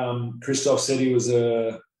was Christophe said he was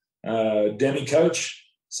a demi coach.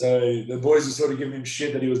 So the boys were sort of giving him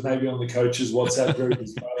shit that he was maybe on the coach's WhatsApp group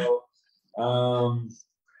as well.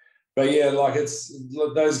 But yeah, like it's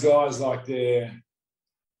those guys, like we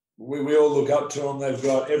all look up to them. They've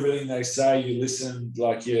got everything they say. You listen,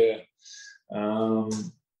 like it'd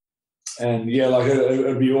be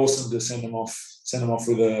awesome to send them off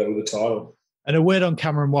with a title. And a word on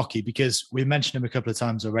Cameron Wacky, because we mentioned him a couple of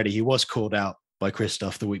times already. He was called out by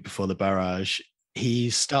Christophe the week before the Barrage. He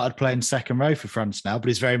started playing second row for France now, but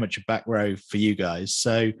he's very much a back row for you guys.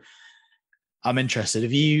 So I'm interested.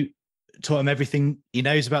 Have you taught him everything he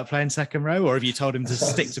knows about playing second row, or have you told him to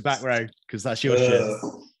stick to back row because that's your shit?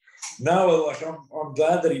 No, like I'm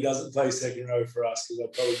glad that he doesn't play second row for us, because I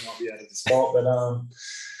probably might be out of the spot.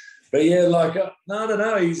 But yeah, like no, I don't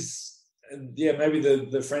know. Maybe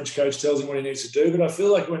the French coach tells him what he needs to do, but I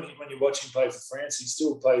feel like when you watch him play for France, he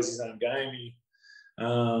still plays his own game.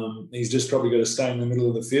 He's just probably got to stay in the middle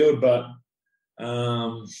of the field. But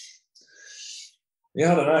I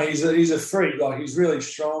don't know. He's a freak. Like he's really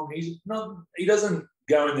strong. He doesn't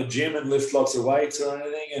go in the gym and lift lots of weights or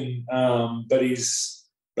anything. And but he's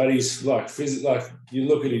like physical. Like you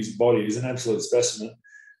look at his body, he's an absolute specimen.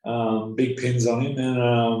 Big pins on him,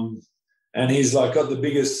 and he's like got the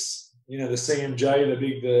biggest, the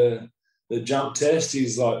CMJ, the jump test.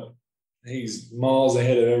 He's miles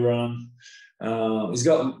ahead of everyone.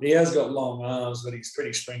 He has got long arms, but he's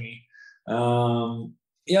pretty springy. I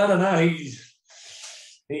don't know.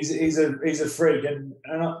 He's a freak, and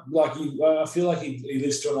I feel like he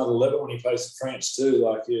lives to another level when he plays for France too.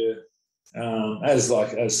 Like as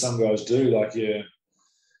some guys do. Like it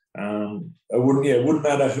wouldn't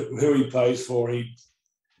matter who he plays for. He'd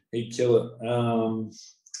kill it.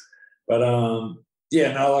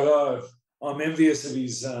 I'm envious of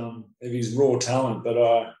his raw talent, but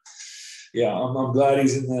I'm glad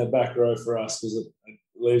he's in the back row for us, because it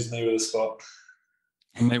leaves me with a spot.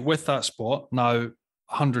 And mate, with that spot now,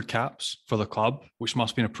 100 caps for the club, which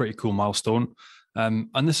must have been a pretty cool milestone. And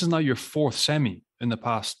this is now your 4th semi in the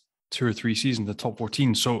past 2 or 3 seasons, the top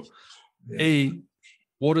 14. So, A,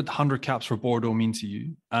 what did 100 caps for Bordeaux mean to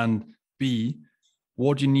you? And B,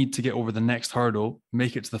 what do you need to get over the next hurdle,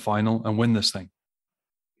 make it to the final, and win this thing?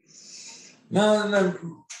 No.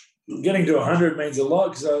 Getting to 100 means a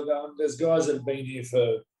lot, because there's guys that have been here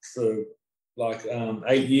for like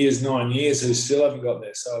 8 years, 9 years who still haven't got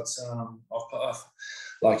there. So it's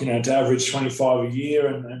to average 25 a year,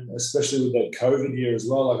 and especially with that COVID year as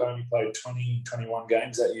well. Like I only played 20, 21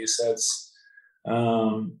 games that year, so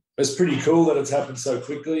it's pretty cool that it's happened so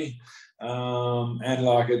quickly. And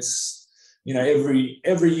like it's.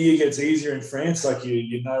 Every year gets easier in France. Like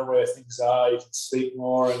you know where things are, you can speak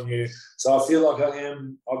more, so I feel like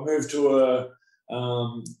I've moved to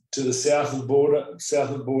the south of Bordeaux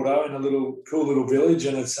in a cool little village,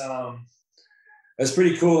 and it's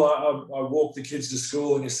pretty cool. I walk the kids to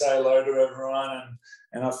school, and you say hello to everyone,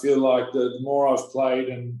 and I feel like the more I've played,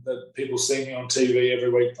 and that people see me on TV every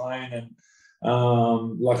week playing, and I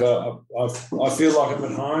feel like I'm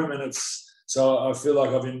at home, and so I feel like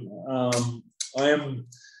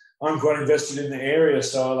I'm quite invested in the area.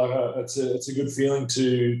 So it's a good feeling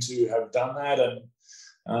to have done that, and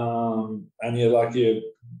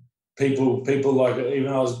people like,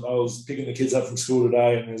 even I was picking the kids up from school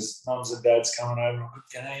today, and there's mums and dads coming over,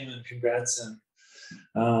 good game and congrats,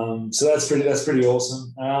 and so that's pretty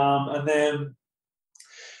awesome. And then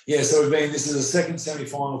so this is a second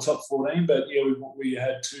semi-final top 14, but we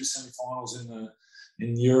had 2 semi-finals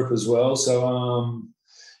in Europe as well. So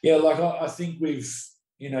I think we've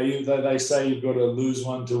they say you've got to lose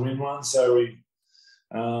one to win one, so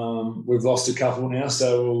we've lost a couple now,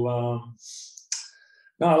 so we'll.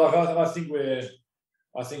 I think we're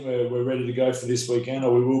ready to go for this weekend,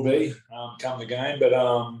 or we will be come the game. But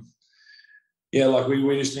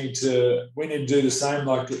we just need to do the same.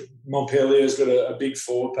 Like Montpellier's got a big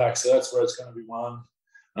forward pack, so that's where it's going to be won.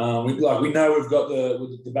 We know we've got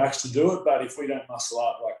the backs to do it, but if we don't muscle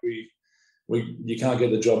up, you can't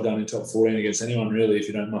get the job done in top 14 against anyone really if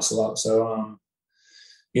you don't muscle up. So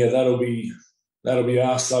that'll be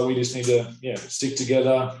us. So we just need to stick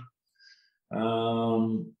together.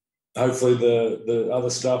 Hopefully the other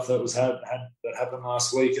stuff that happened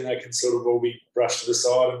last week, and that can sort of all be brushed to the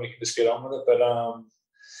side and we can just get on with it. But I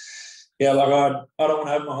don't want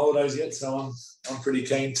to have my holidays yet, so I'm pretty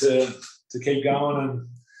keen to keep going. And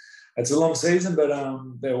it's a long season, but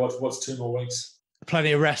what's 2 more weeks?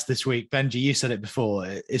 Plenty of rest this week. Benji, you said it before.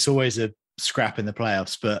 It's always a scrap in the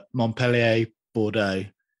playoffs, but Montpellier, Bordeaux,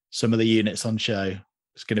 some of the units on show,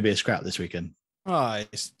 it's going to be a scrap this weekend.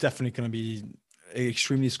 It's definitely going to be an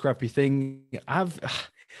extremely scrappy thing.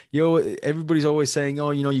 Everybody's always saying,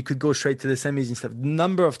 you could go straight to the semis and stuff.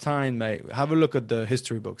 Number of time, mate, have a look at the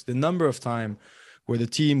history books. The number of time where the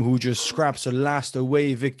team who just scraps a last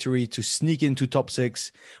away victory to sneak into top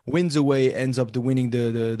 6, wins away, ends up winning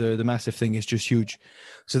the massive thing is just huge.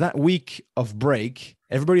 So that week of break,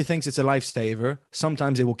 everybody thinks it's a lifesaver.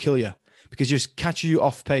 Sometimes it will kill you because it just catches you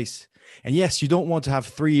off pace. And yes, you don't want to have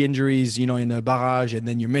 3 injuries, in a barrage, and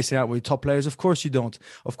then you're missing out with top players. Of course you don't.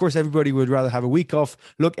 Of course, everybody would rather have a week off,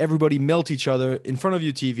 look, everybody melt each other in front of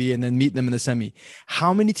your TV and then meet them in the semi.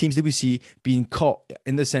 How many teams did we see being caught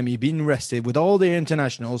in the semi, being rested with all their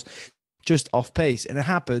internationals just off pace? And it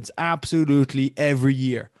happens absolutely every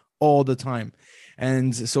year, all the time.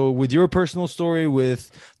 And so with your personal story,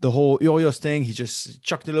 with the whole Urios thing, he just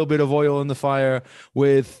chucked a little bit of oil in the fire.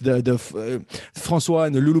 With the Francois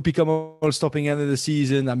and the Loulou Picamol stopping end of the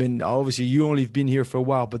season. I mean, obviously you only been here for a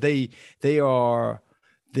while, but they are,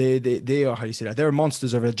 how do you say that? They're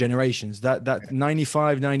monsters of their generations. That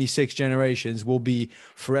 95, 96 generations will be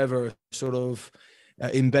forever sort of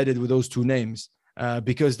embedded with those 2 names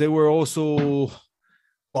because they were also...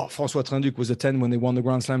 Well, François Trinduc was a 10 when they won the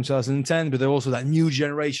Grand Slam 2010, but they're also that new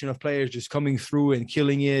generation of players just coming through and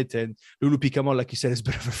killing it. And Loulou Picamol, like you said, is a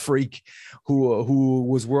bit of a freak who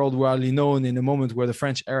was worldwide known in a moment where the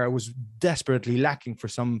French era was desperately lacking for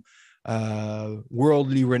some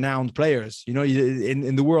worldly renowned players.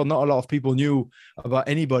 In the world, not a lot of people knew about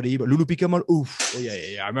anybody, but Loulou Picamol, oof,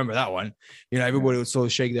 I remember that one. Everybody would sort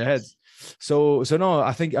of shake their heads. So no,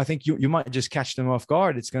 I think you might just catch them off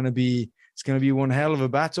guard. It's going to be one hell of a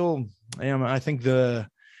battle. I think your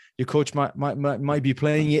coach might be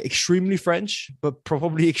playing it extremely French, but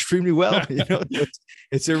probably extremely well.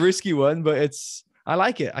 It's a risky one, but I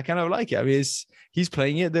like it. I kind of like it. I mean, he's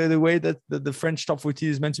playing it the way that the French top 40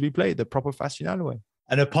 is meant to be played, the proper phase finale way.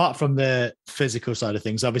 And apart from the physical side of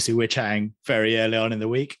things, obviously we're chatting very early on in the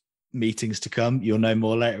week. Meetings to come. You'll know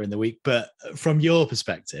more later in the week. But from your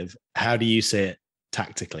perspective, how do you see it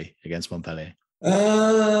tactically against Montpellier?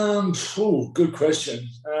 Good question.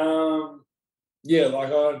 I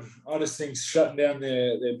just think shutting down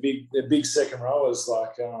their big second rowers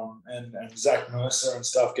and Zach Mercer and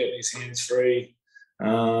stuff, getting his hands free.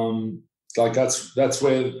 That's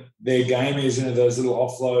where their game is, those little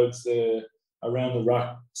offloads, the around the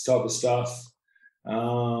ruck type of stuff.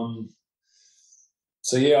 I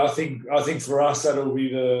think for us that'll be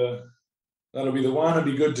the one. It'd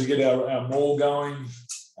be good to get our maul going.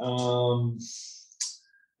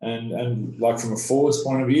 And from a forwards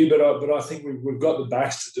point of view, but I think we've got the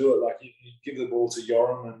backs to do it. Like you give the ball to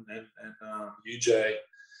Yoram and UJ,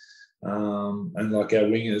 and our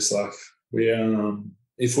wingers. Like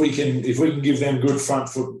if we can give them good front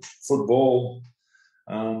football,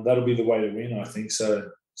 that'll be the way to win. I think so.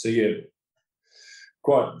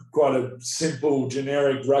 Quite a simple,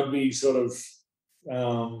 generic rugby sort of.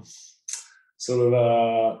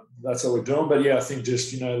 That's what we're doing. But I think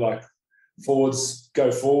just forwards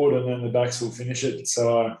go forward and then the backs will finish it.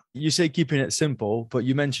 So you say keeping it simple, but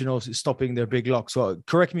you mentioned also stopping their big lock. So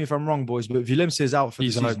correct me if I'm wrong, boys, but Villemse is out for the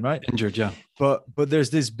season, right? Injured, yeah. But there's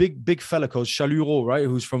this big fella called Chalureau, right?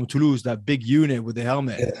 Who's from Toulouse, that big unit with the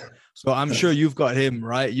helmet. Yeah. So I'm sure you've got him,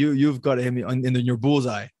 right? You've got him in your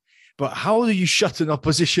bullseye. But how do you shut an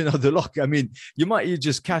opposition out the lock? I mean, you might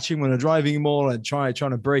just catch him on a driving maul and trying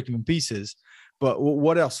to break him in pieces. But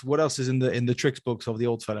what else? What else is in the tricks books of the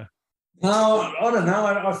old fella? No, I don't know.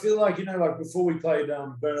 I feel like, like before we played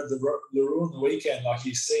Bernard Leroux on the weekend, like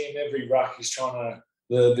you see him every ruck. He's trying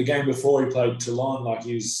to, the game before he played Toulon, like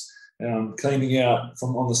he's cleaning out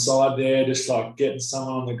from on the side there, just like getting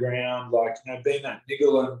someone on the ground, like, being that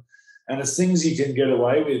niggle. And it's things you can get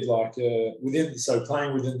away with, like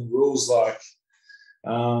playing within the rules, like,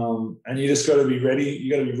 and you just got to be ready.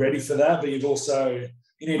 You got to be ready for that, but you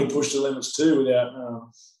need to push the limits too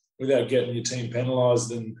without getting your team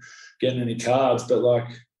penalised and getting any cards. But like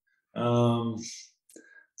from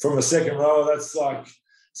a second row, that's like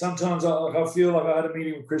sometimes I feel like I had a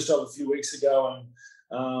meeting with Christophe a few weeks ago,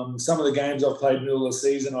 and some of the games I've played middle of the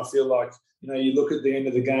season, I feel like you look at the end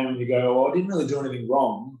of the game and you go, I didn't really do anything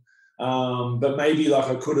wrong. But maybe like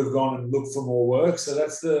I could have gone and looked for more work. So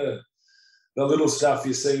that's the little stuff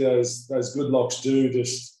you see those good locks do,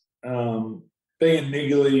 just being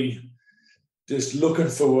niggly, just looking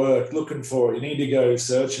for work, looking for it. You need to go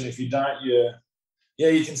searching. If you don't,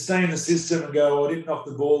 you can stay in the system and go, I didn't knock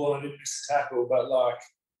the ball on, I didn't miss a tackle,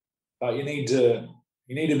 but you need to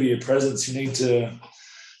be a presence. You need to.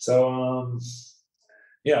 So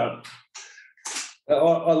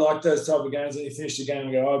I like those type of games. And you finish the game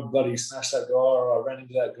and go, I bloody smashed that guy, or I ran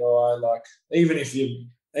into that guy. Like even if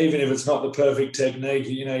it's not the perfect technique,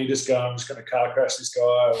 you just go, I'm just going to car crash this guy.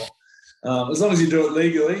 Or, as long as you do it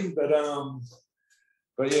legally.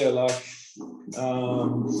 But yeah, like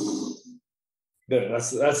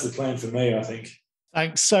that's the plan for me, I think.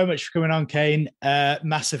 Thanks so much for coming on, Kane.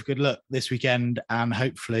 Massive good luck this weekend, and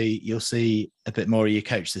hopefully you'll see a bit more of your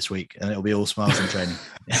coach this week, and it'll be all smiles and training.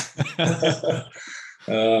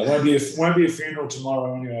 Won't be a funeral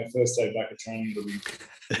tomorrow anyway. First day back at training,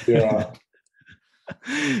 it'll be all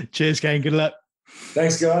right. Cheers, Kane. Good luck.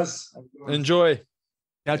 Thanks, guys. Enjoy.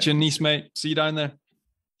 Catch you in Nice, mate. See you down there.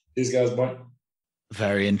 Cheers, guys. Bye.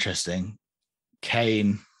 Very interesting.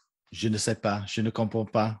 Kane, je ne sais pas, je ne comprends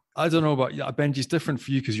pas. I don't know about Benji's different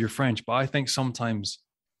for you because you're French, but I think sometimes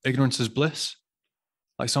ignorance is bliss.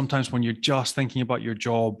 Like sometimes when you're just thinking about your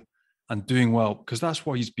job and doing well, because that's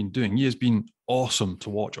what he's been doing. He has been awesome to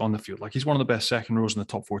watch on the field. Like he's one of the best second rows in the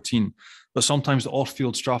top 14. But sometimes the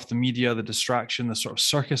off-field stuff, the media, the distraction, the sort of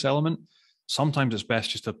circus element, sometimes it's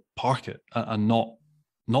best just to park it and not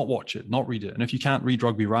watch it, not read it. And if you can't read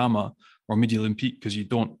Rugby Rama or Midi Olympique because you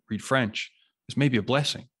don't read French, it's maybe a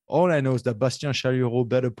blessing. All I know is that Bastien Chalureau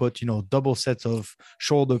better put, double sets of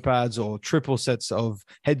shoulder pads or triple sets of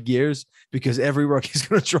headgears, because every ruck is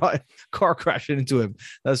going to try car crashing into him.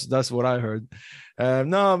 That's what I heard.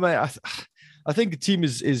 No, man, I think the team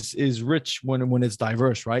is rich when it's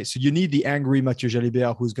diverse, right? So you need the angry Mathieu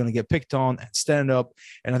Jalibert who's going to get picked on and stand up.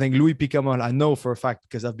 And I think Louis Picamol, I know for a fact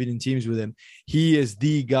because I've been in teams with him, he is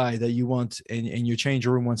the guy that you want in your change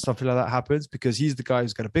room when stuff like that happens, because he's the guy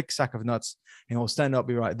who's got a big sack of nuts and he'll stand up,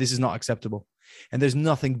 be right, this is not acceptable. And there's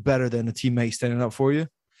nothing better than a teammate standing up for you.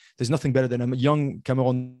 There's nothing better than a young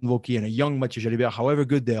Cameron Vauquier and a young Mathieu Jalibert, however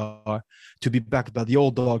good they are, to be backed by the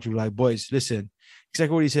old dogs who are like, boys, listen,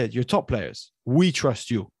 exactly what he said. You're top players. We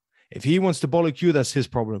trust you. If he wants to bollock you, that's his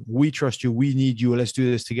problem. We trust you. We need you. Let's do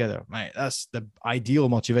this together. Right? That's the ideal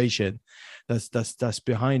motivation. That's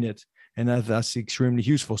behind it, and that's extremely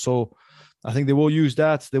useful. So I think they will use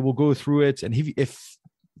that. They will go through it. And if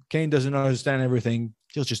Kane doesn't understand everything,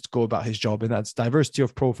 he'll just go about his job. And that's diversity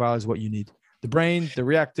of profile is what you need. The brain, the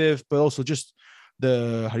reactive, but also just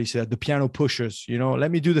the piano pushers.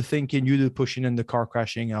 Let me do the thinking, you do the pushing and the car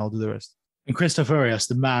crashing, and I'll do the rest. And Christophe Urios,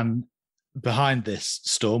 the man behind this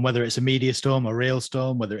storm, whether it's a media storm, a real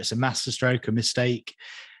storm, whether it's a masterstroke, a mistake.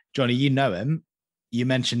 Johnny, you know him. You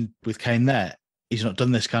mentioned with Kane there, he's not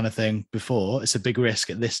done this kind of thing before. It's a big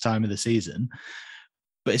risk at this time of the season.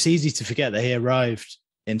 But it's easy to forget that he arrived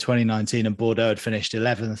in 2019 and Bordeaux had finished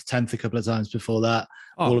 11th, 10th a couple of times before that.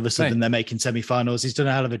 All of a sudden, they're making semi-finals. He's done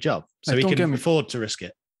a hell of a job. So he can afford to risk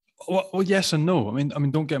it. Well, yes and no. I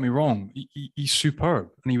mean, don't get me wrong. He's superb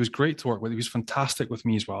and he was great to work with. He was fantastic with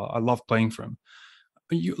me as well. I love playing for him.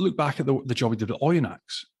 You look back at the job he did at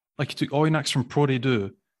Oyonnax. Like he took Oyonnax from Pro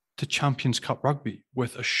D2 to Champions Cup rugby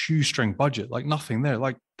with a shoestring budget, like nothing there.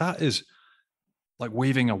 Like that is like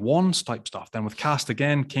waving a wands type stuff. Then with Cast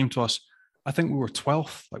again, came to us. I think we were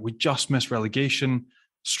 12th. Like we just missed relegation,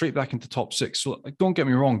 straight back into top 6. So like, don't get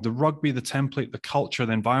me wrong. The rugby, the template, the culture,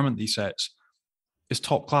 the environment he sets is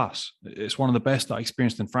top class. It's one of the best that I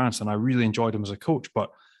experienced in France, and I really enjoyed him as a coach. But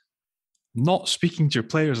not speaking to your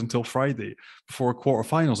players until Friday before a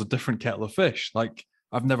quarterfinal is a different kettle of fish. Like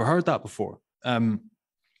I've never heard that before.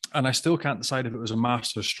 And I still can't decide if it was a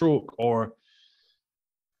master stroke or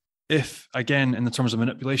if, again, in the terms of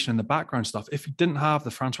manipulation in the background stuff, if he didn't have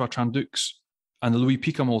the Francois Tranducs and the Louis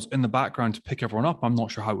Picamoles in the background to pick everyone up, I'm not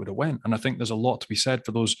sure how it would have went. And I think there's a lot to be said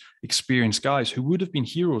for those experienced guys who would have been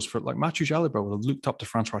heroes for, like Mathieu Jalibert would have looked up to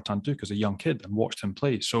Francois Tanduc as a young kid and watched him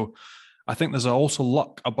play. So I think there's also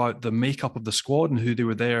luck about the makeup of the squad and who they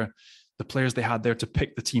were there, the players they had there to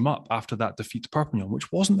pick the team up after that defeat to Perpignan,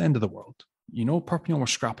 which wasn't the end of the world. You know, Perpignan were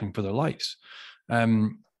scrapping for their lives.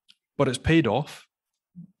 But it's paid off.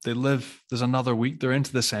 There's another week. They're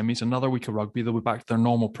into the semis, another week of rugby. They'll be back to their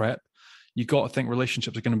normal prep. You got to think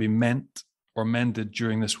relationships are going to be mended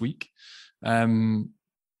during this week.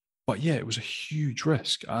 But yeah, it was a huge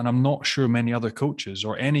risk. And I'm not sure many other coaches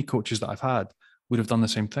or any coaches that I've had would have done the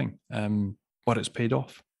same thing. But it's paid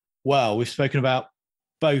off. Well, we've spoken about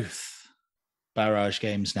both barrage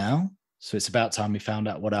games now. So it's about time we found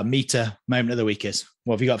out what our meter moment of the week is.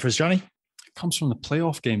 What have you got for us, Johnny? It comes from the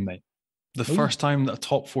playoff game, mate. The first time that a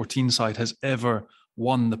top 14 side has ever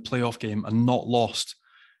won the playoff game and not lost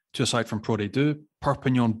to a side from Pro D2.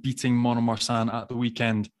 Perpignan beating Montmarsan at the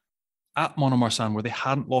weekend at Montmarsan, where they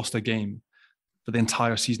hadn't lost a game for the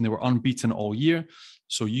entire season. They were unbeaten all year.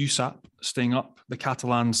 So USAP staying up, the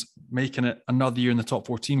Catalans making it another year in the top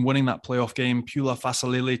 14, winning that playoff game. Pula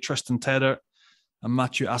Fasalele, Tristan Tedder, and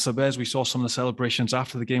Mathieu Assabez. We saw some of the celebrations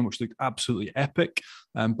after the game, which looked absolutely epic.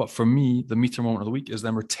 But for me, the meter moment of the week is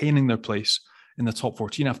them retaining their place in the top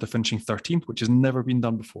 14 after finishing 13th, which has never been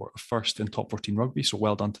done before, first in top 14 rugby. So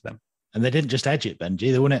well done to them. And they didn't just edge it,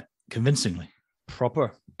 Benji. They won it convincingly.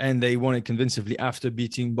 Proper. And they won it convincingly after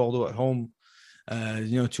beating Bordeaux at home,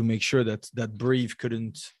 to make sure that Brive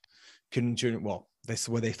couldn't, well, that's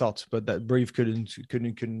what they thought, but that Brive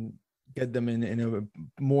couldn't get them in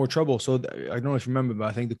a more trouble. So I don't know if you remember, but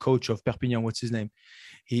I think the coach of Perpignan, what's his name?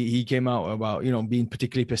 He came out about, being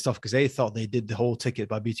particularly pissed off because they thought they did the whole ticket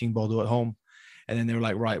by beating Bordeaux at home. And then they were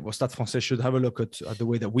like, right, well, Stade Français should have a look at the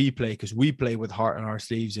way that we play, because we play with heart on our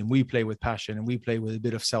sleeves and we play with passion and we play with a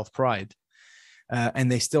bit of self-pride.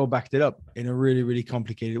 And they still backed it up in a really, really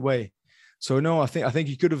complicated way. So no, I think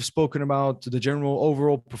you could have spoken about the general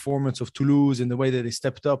overall performance of Toulouse and the way that they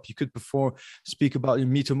stepped up. You could speak about your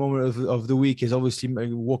meter moment of the week is obviously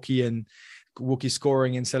Wookie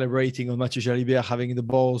scoring and celebrating on Mathieu Jalibert, having the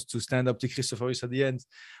balls to stand up to Christophe Urios at the end.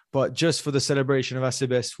 But just for the celebration of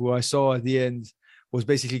Acebes, who I saw at the end, was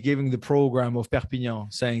basically giving the program of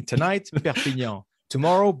Perpignan, saying tonight, Perpignan,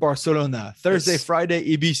 tomorrow, Barcelona, Thursday, yes.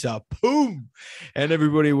 Friday, Ibiza, boom. And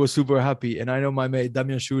everybody was super happy. And I know my mate,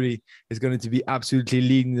 Damien Chouli, is going to be absolutely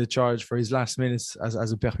leading the charge for his last minutes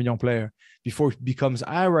as a Perpignan player before he becomes,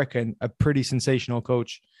 I reckon, a pretty sensational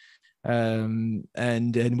coach. And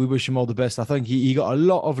we wish him all the best. I think he got a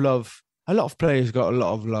lot of love. A lot of players got a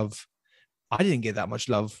lot of love. I didn't get that much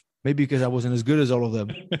love, maybe because I wasn't as good as all of them.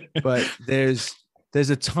 But there's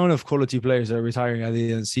a ton of quality players that are retiring at the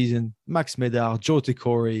end of the season. Max Médard, Joe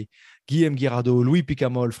Tekori, Guillaume Guirado, Louis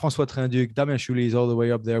Picamol, François Trinduc, Damien Chouli is all the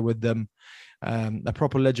way up there with them. A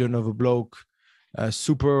proper legend of a bloke. A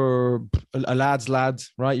lad's lad,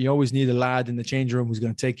 right? You always need a lad in the change room who's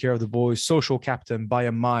going to take care of the boys. Social captain by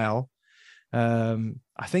a mile.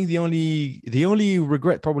 I think the only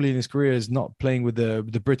regret probably in his career is not playing with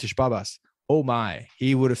the British Babas. Oh my,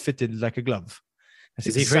 he would have fitted like a glove.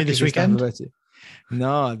 Is he free this weekend?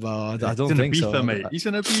 No, but I don't think so. Mate. He's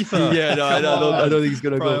in Ibiza. Yeah, no, I don't think he's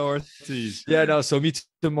going to go. Priorities. Yeah, no, so meet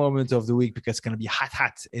the moment of the week because it's going to be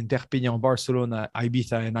hot in Perpignan, Barcelona,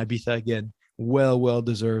 Ibiza, and Ibiza again. Well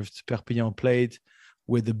deserved. Perpignan played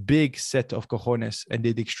with a big set of cojones and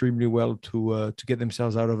did extremely well to get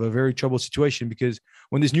themselves out of a very troubled situation, because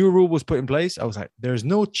when this new rule was put in place, I was like, there's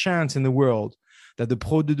no chance in the world that the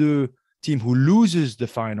Pro D2 team who loses the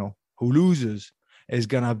final, is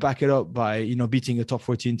going to back it up by, beating a top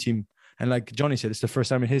 14 team. And like Johnny said, it's the first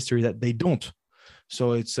time in history that they don't.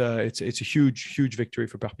 So it's a huge victory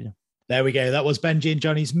for Perpignan. There we go. That was Benji and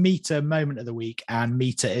Johnny's meter moment of the week. And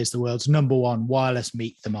Meter is the world's #1 wireless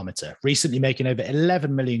meat thermometer, recently making over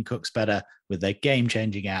 11 million cooks better with their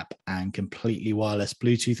game-changing app and completely wireless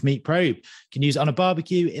Bluetooth meat probe. You can use it on a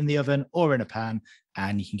barbecue, in the oven, or in a pan,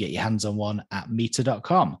 and you can get your hands on one at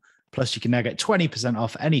meter.com. Plus, you can now get 20%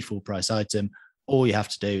 off any full price item. All you have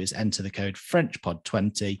to do is enter the code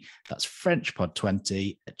FrenchPod20. That's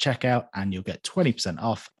FrenchPod20 at checkout, and you'll get 20%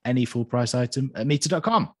 off any full price item at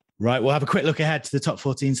meter.com. Right, we'll have a quick look ahead to the top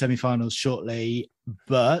 14 semi-finals shortly.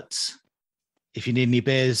 But if you need any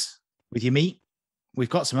beers with your meat, we've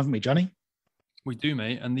got some, haven't we, Johnny? We do,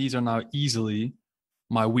 mate. And these are now easily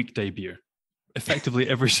my weekday beer. Effectively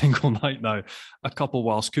every single night now. A couple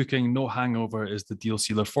whilst cooking, no hangover is the deal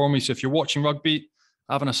sealer for me. So if you're watching rugby,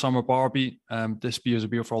 having a summer Barbie, this beer is a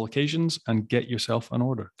beer for all occasions, and get yourself an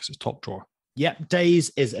order because it's top drawer. Yep,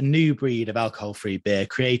 Days is a new breed of alcohol-free beer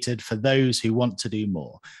created for those who want to do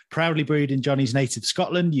more. Proudly brewed in Johnny's native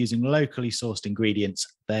Scotland using locally sourced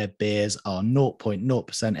ingredients, their beers are 0.0%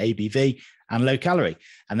 ABV and low calorie.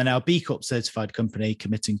 And they're now a B Corp certified company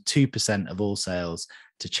committing 2% of all sales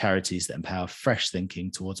to charities that empower fresh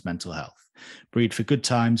thinking towards mental health. Brewed for good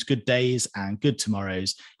times, good days, and good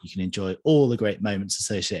tomorrows, you can enjoy all the great moments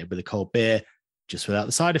associated with a cold beer just without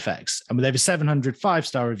the side effects. And with over 700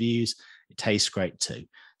 5-star reviews, it tastes great too.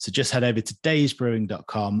 So just head over to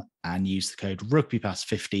daysbrewing.com and use the code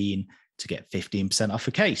RugbyPass15 to get 15% off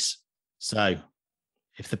a case. So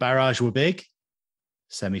if the Barrage were big,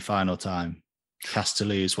 semi-final time. Cast to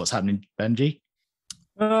lose. What's happening, Benji?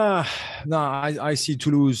 No, I see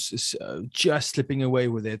Toulouse just slipping away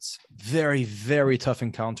with it. Very, very tough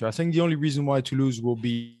encounter. I think the only reason why Toulouse will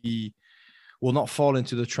not fall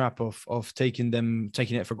into the trap of taking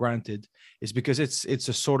it for granted is because it's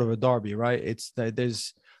a sort of a derby, right?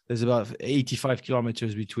 There's about 85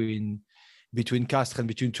 kilometers between Castres and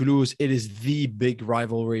between Toulouse. It is the big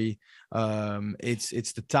rivalry.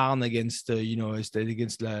 It's the town against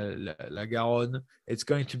against La Garonne. It's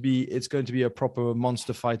going to be a proper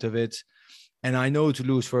monster fight of it. And I know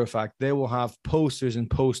Toulouse for a fact they will have posters and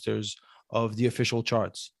posters of the official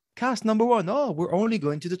charts. Cast number 1. Oh, we're only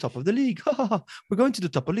going to the top of the league. We're going to the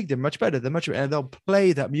top of the league. They're much better. And they'll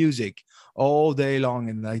play that music all day long.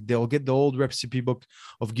 And they'll get the old recipe book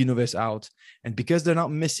of Guinoves out. And because they're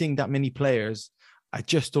not missing that many players, I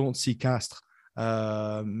just don't see Castres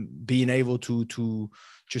being able to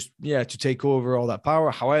take over all that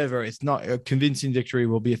power. However, it's not a convincing victory. It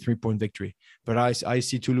will be a 3-point victory. But I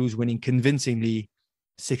see Toulouse winning convincingly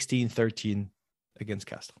 16-13 against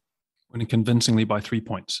Castres. Winning convincingly by 3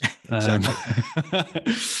 points. Man,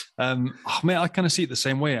 I kind of see it the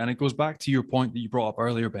same way. And it goes back to your point that you brought up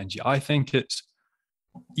earlier, Benji. I think it's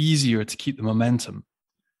easier to keep the momentum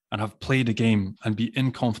and have played a game and be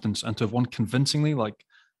in confidence and to have won convincingly. Like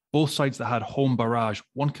both sides that had home barrage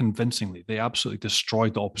won convincingly. They absolutely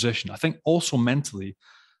destroyed the opposition. I think also mentally,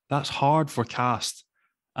 that's hard for Castres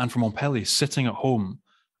and for Montpellier sitting at home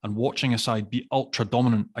and watching a side be ultra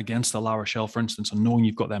dominant against the La Rochelle, for instance, and knowing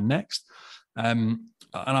you've got them next. And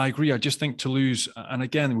I agree. I just think Toulouse, and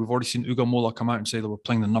again, we've already seen Hugo Mola come out and say that we're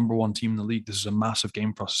playing the number 1 team in the league. This is a massive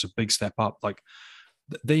game for us. It's a big step up. Like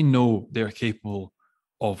they know they're capable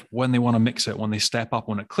of when they want to mix it, when they step up,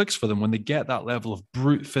 when it clicks for them, when they get that level of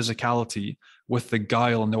brute physicality with the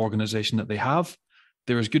guile and the organization that they have,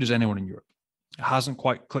 they're as good as anyone in Europe. It hasn't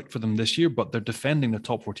quite clicked for them this year, but they're defending the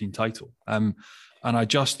top 14 title. And I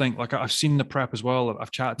just think, like I've seen the prep as well.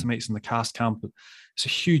 I've chatted to mates in the cast camp. It's a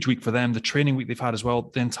huge week for them. The training week they've had as well.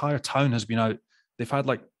 The entire town has been out. They've had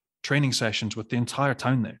like training sessions with the entire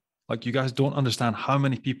town there. Like you guys don't understand how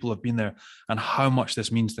many people have been there and how much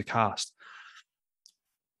this means to Cast.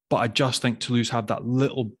 But I just think Toulouse have that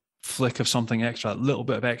little flick of something extra, that little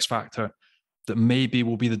bit of X factor that maybe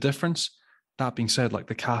will be the difference. That being said, like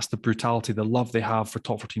the Cast, the brutality, the love they have for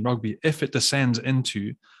top 14 rugby, if it descends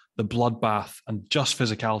into the bloodbath and just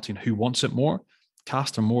physicality and who wants it more,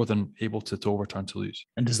 Cast are more than able to overturn Toulouse.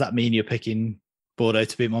 And does that mean you're picking Bordeaux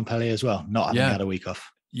to beat Montpellier as well, not having had a week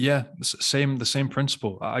off? Yeah, the same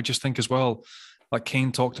principle. I just think as well, like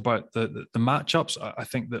Kane talked about the matchups. I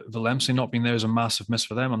think that Valemsi not being there is a massive miss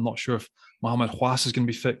for them. I'm not sure if Mohamed Houas is going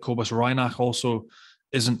to be fit. Kobus Reinach also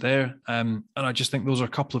isn't there. And I just think those are a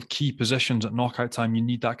couple of key positions at knockout time. You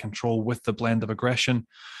need that control with the blend of aggression.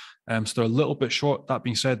 So they're a little bit short. That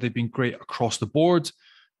being said, they've been great across the board.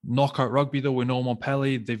 Knockout rugby, though, we know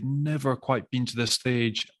Montpellier, they've never quite been to this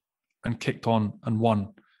stage and kicked on and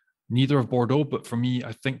won. Neither of Bordeaux, but for me,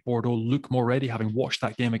 I think Bordeaux look more ready, having watched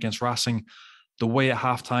that game against Racing. The way at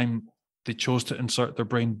halftime they chose to insert their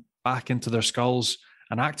brain back into their skulls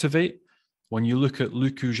and activate. When you look at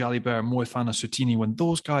Lucu, Jalibert, Moefana, Sutini, when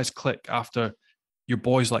those guys click after your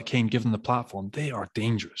boys like Kane give them the platform, they are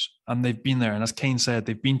dangerous. And they've been there. And as Kane said,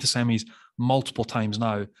 they've been to semis multiple times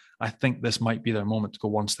now. I think this might be their moment to go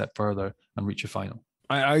one step further and reach a final.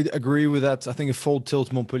 I agree with that. I think a full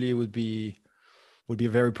tilt Montpellier would be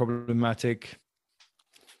very problematic.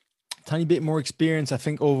 Tiny bit more experience. I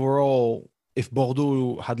think overall, if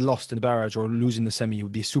Bordeaux had lost in the barrage or losing the semi, it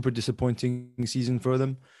would be a super disappointing season for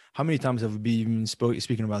them. How many times have we been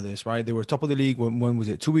speaking about this, right? They were top of the league. When was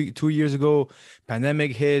it? 2 years ago.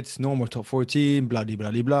 Pandemic hits. No more top 14. Blah, blah,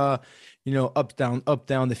 blah, blah. You know, up, down, up,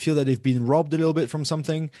 down. They feel that they've been robbed a little bit from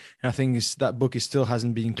something. And I think that book still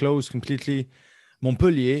hasn't been closed completely.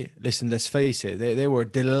 Montpellier, listen, let's face it. They were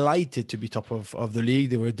delighted to be top of the league.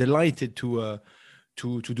 They were delighted to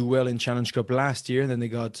to do well in Challenge Cup last year. And then they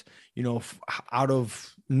got, out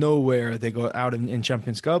of nowhere, they got out in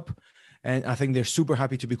Champions Cup. And I think they're super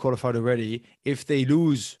happy to be qualified already. If they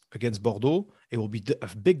lose against Bordeaux, it will be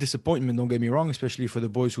a big disappointment, don't get me wrong, especially for the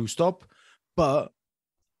boys who stop. But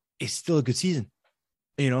it's still a good season.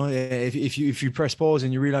 If you press pause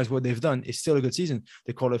and you realize what they've done, it's still a good season.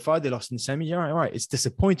 They qualified, they lost in the semi. All right. It's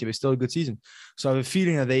disappointing, but it's still a good season. So I have a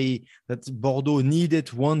feeling that Bordeaux need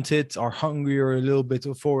it, want it, are hungrier a little bit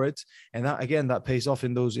for it. And that pays off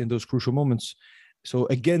in those crucial moments. So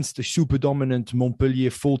against the super dominant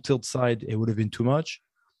Montpellier full tilt side, it would have been too much.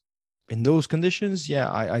 In those conditions,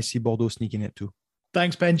 I see Bordeaux sneaking it too.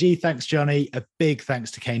 Thanks, Benji. Thanks, Johnny. A big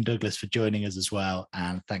thanks to Kane Douglas for joining us as well.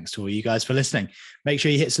 And thanks to all you guys for listening. Make sure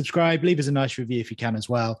you hit subscribe. Leave us a nice review if you can as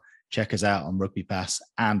well. Check us out on RugbyPass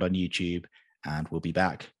and on YouTube. And we'll be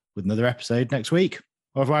back with another episode next week.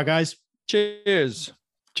 Au revoir, guys. Cheers.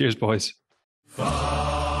 Cheers, boys.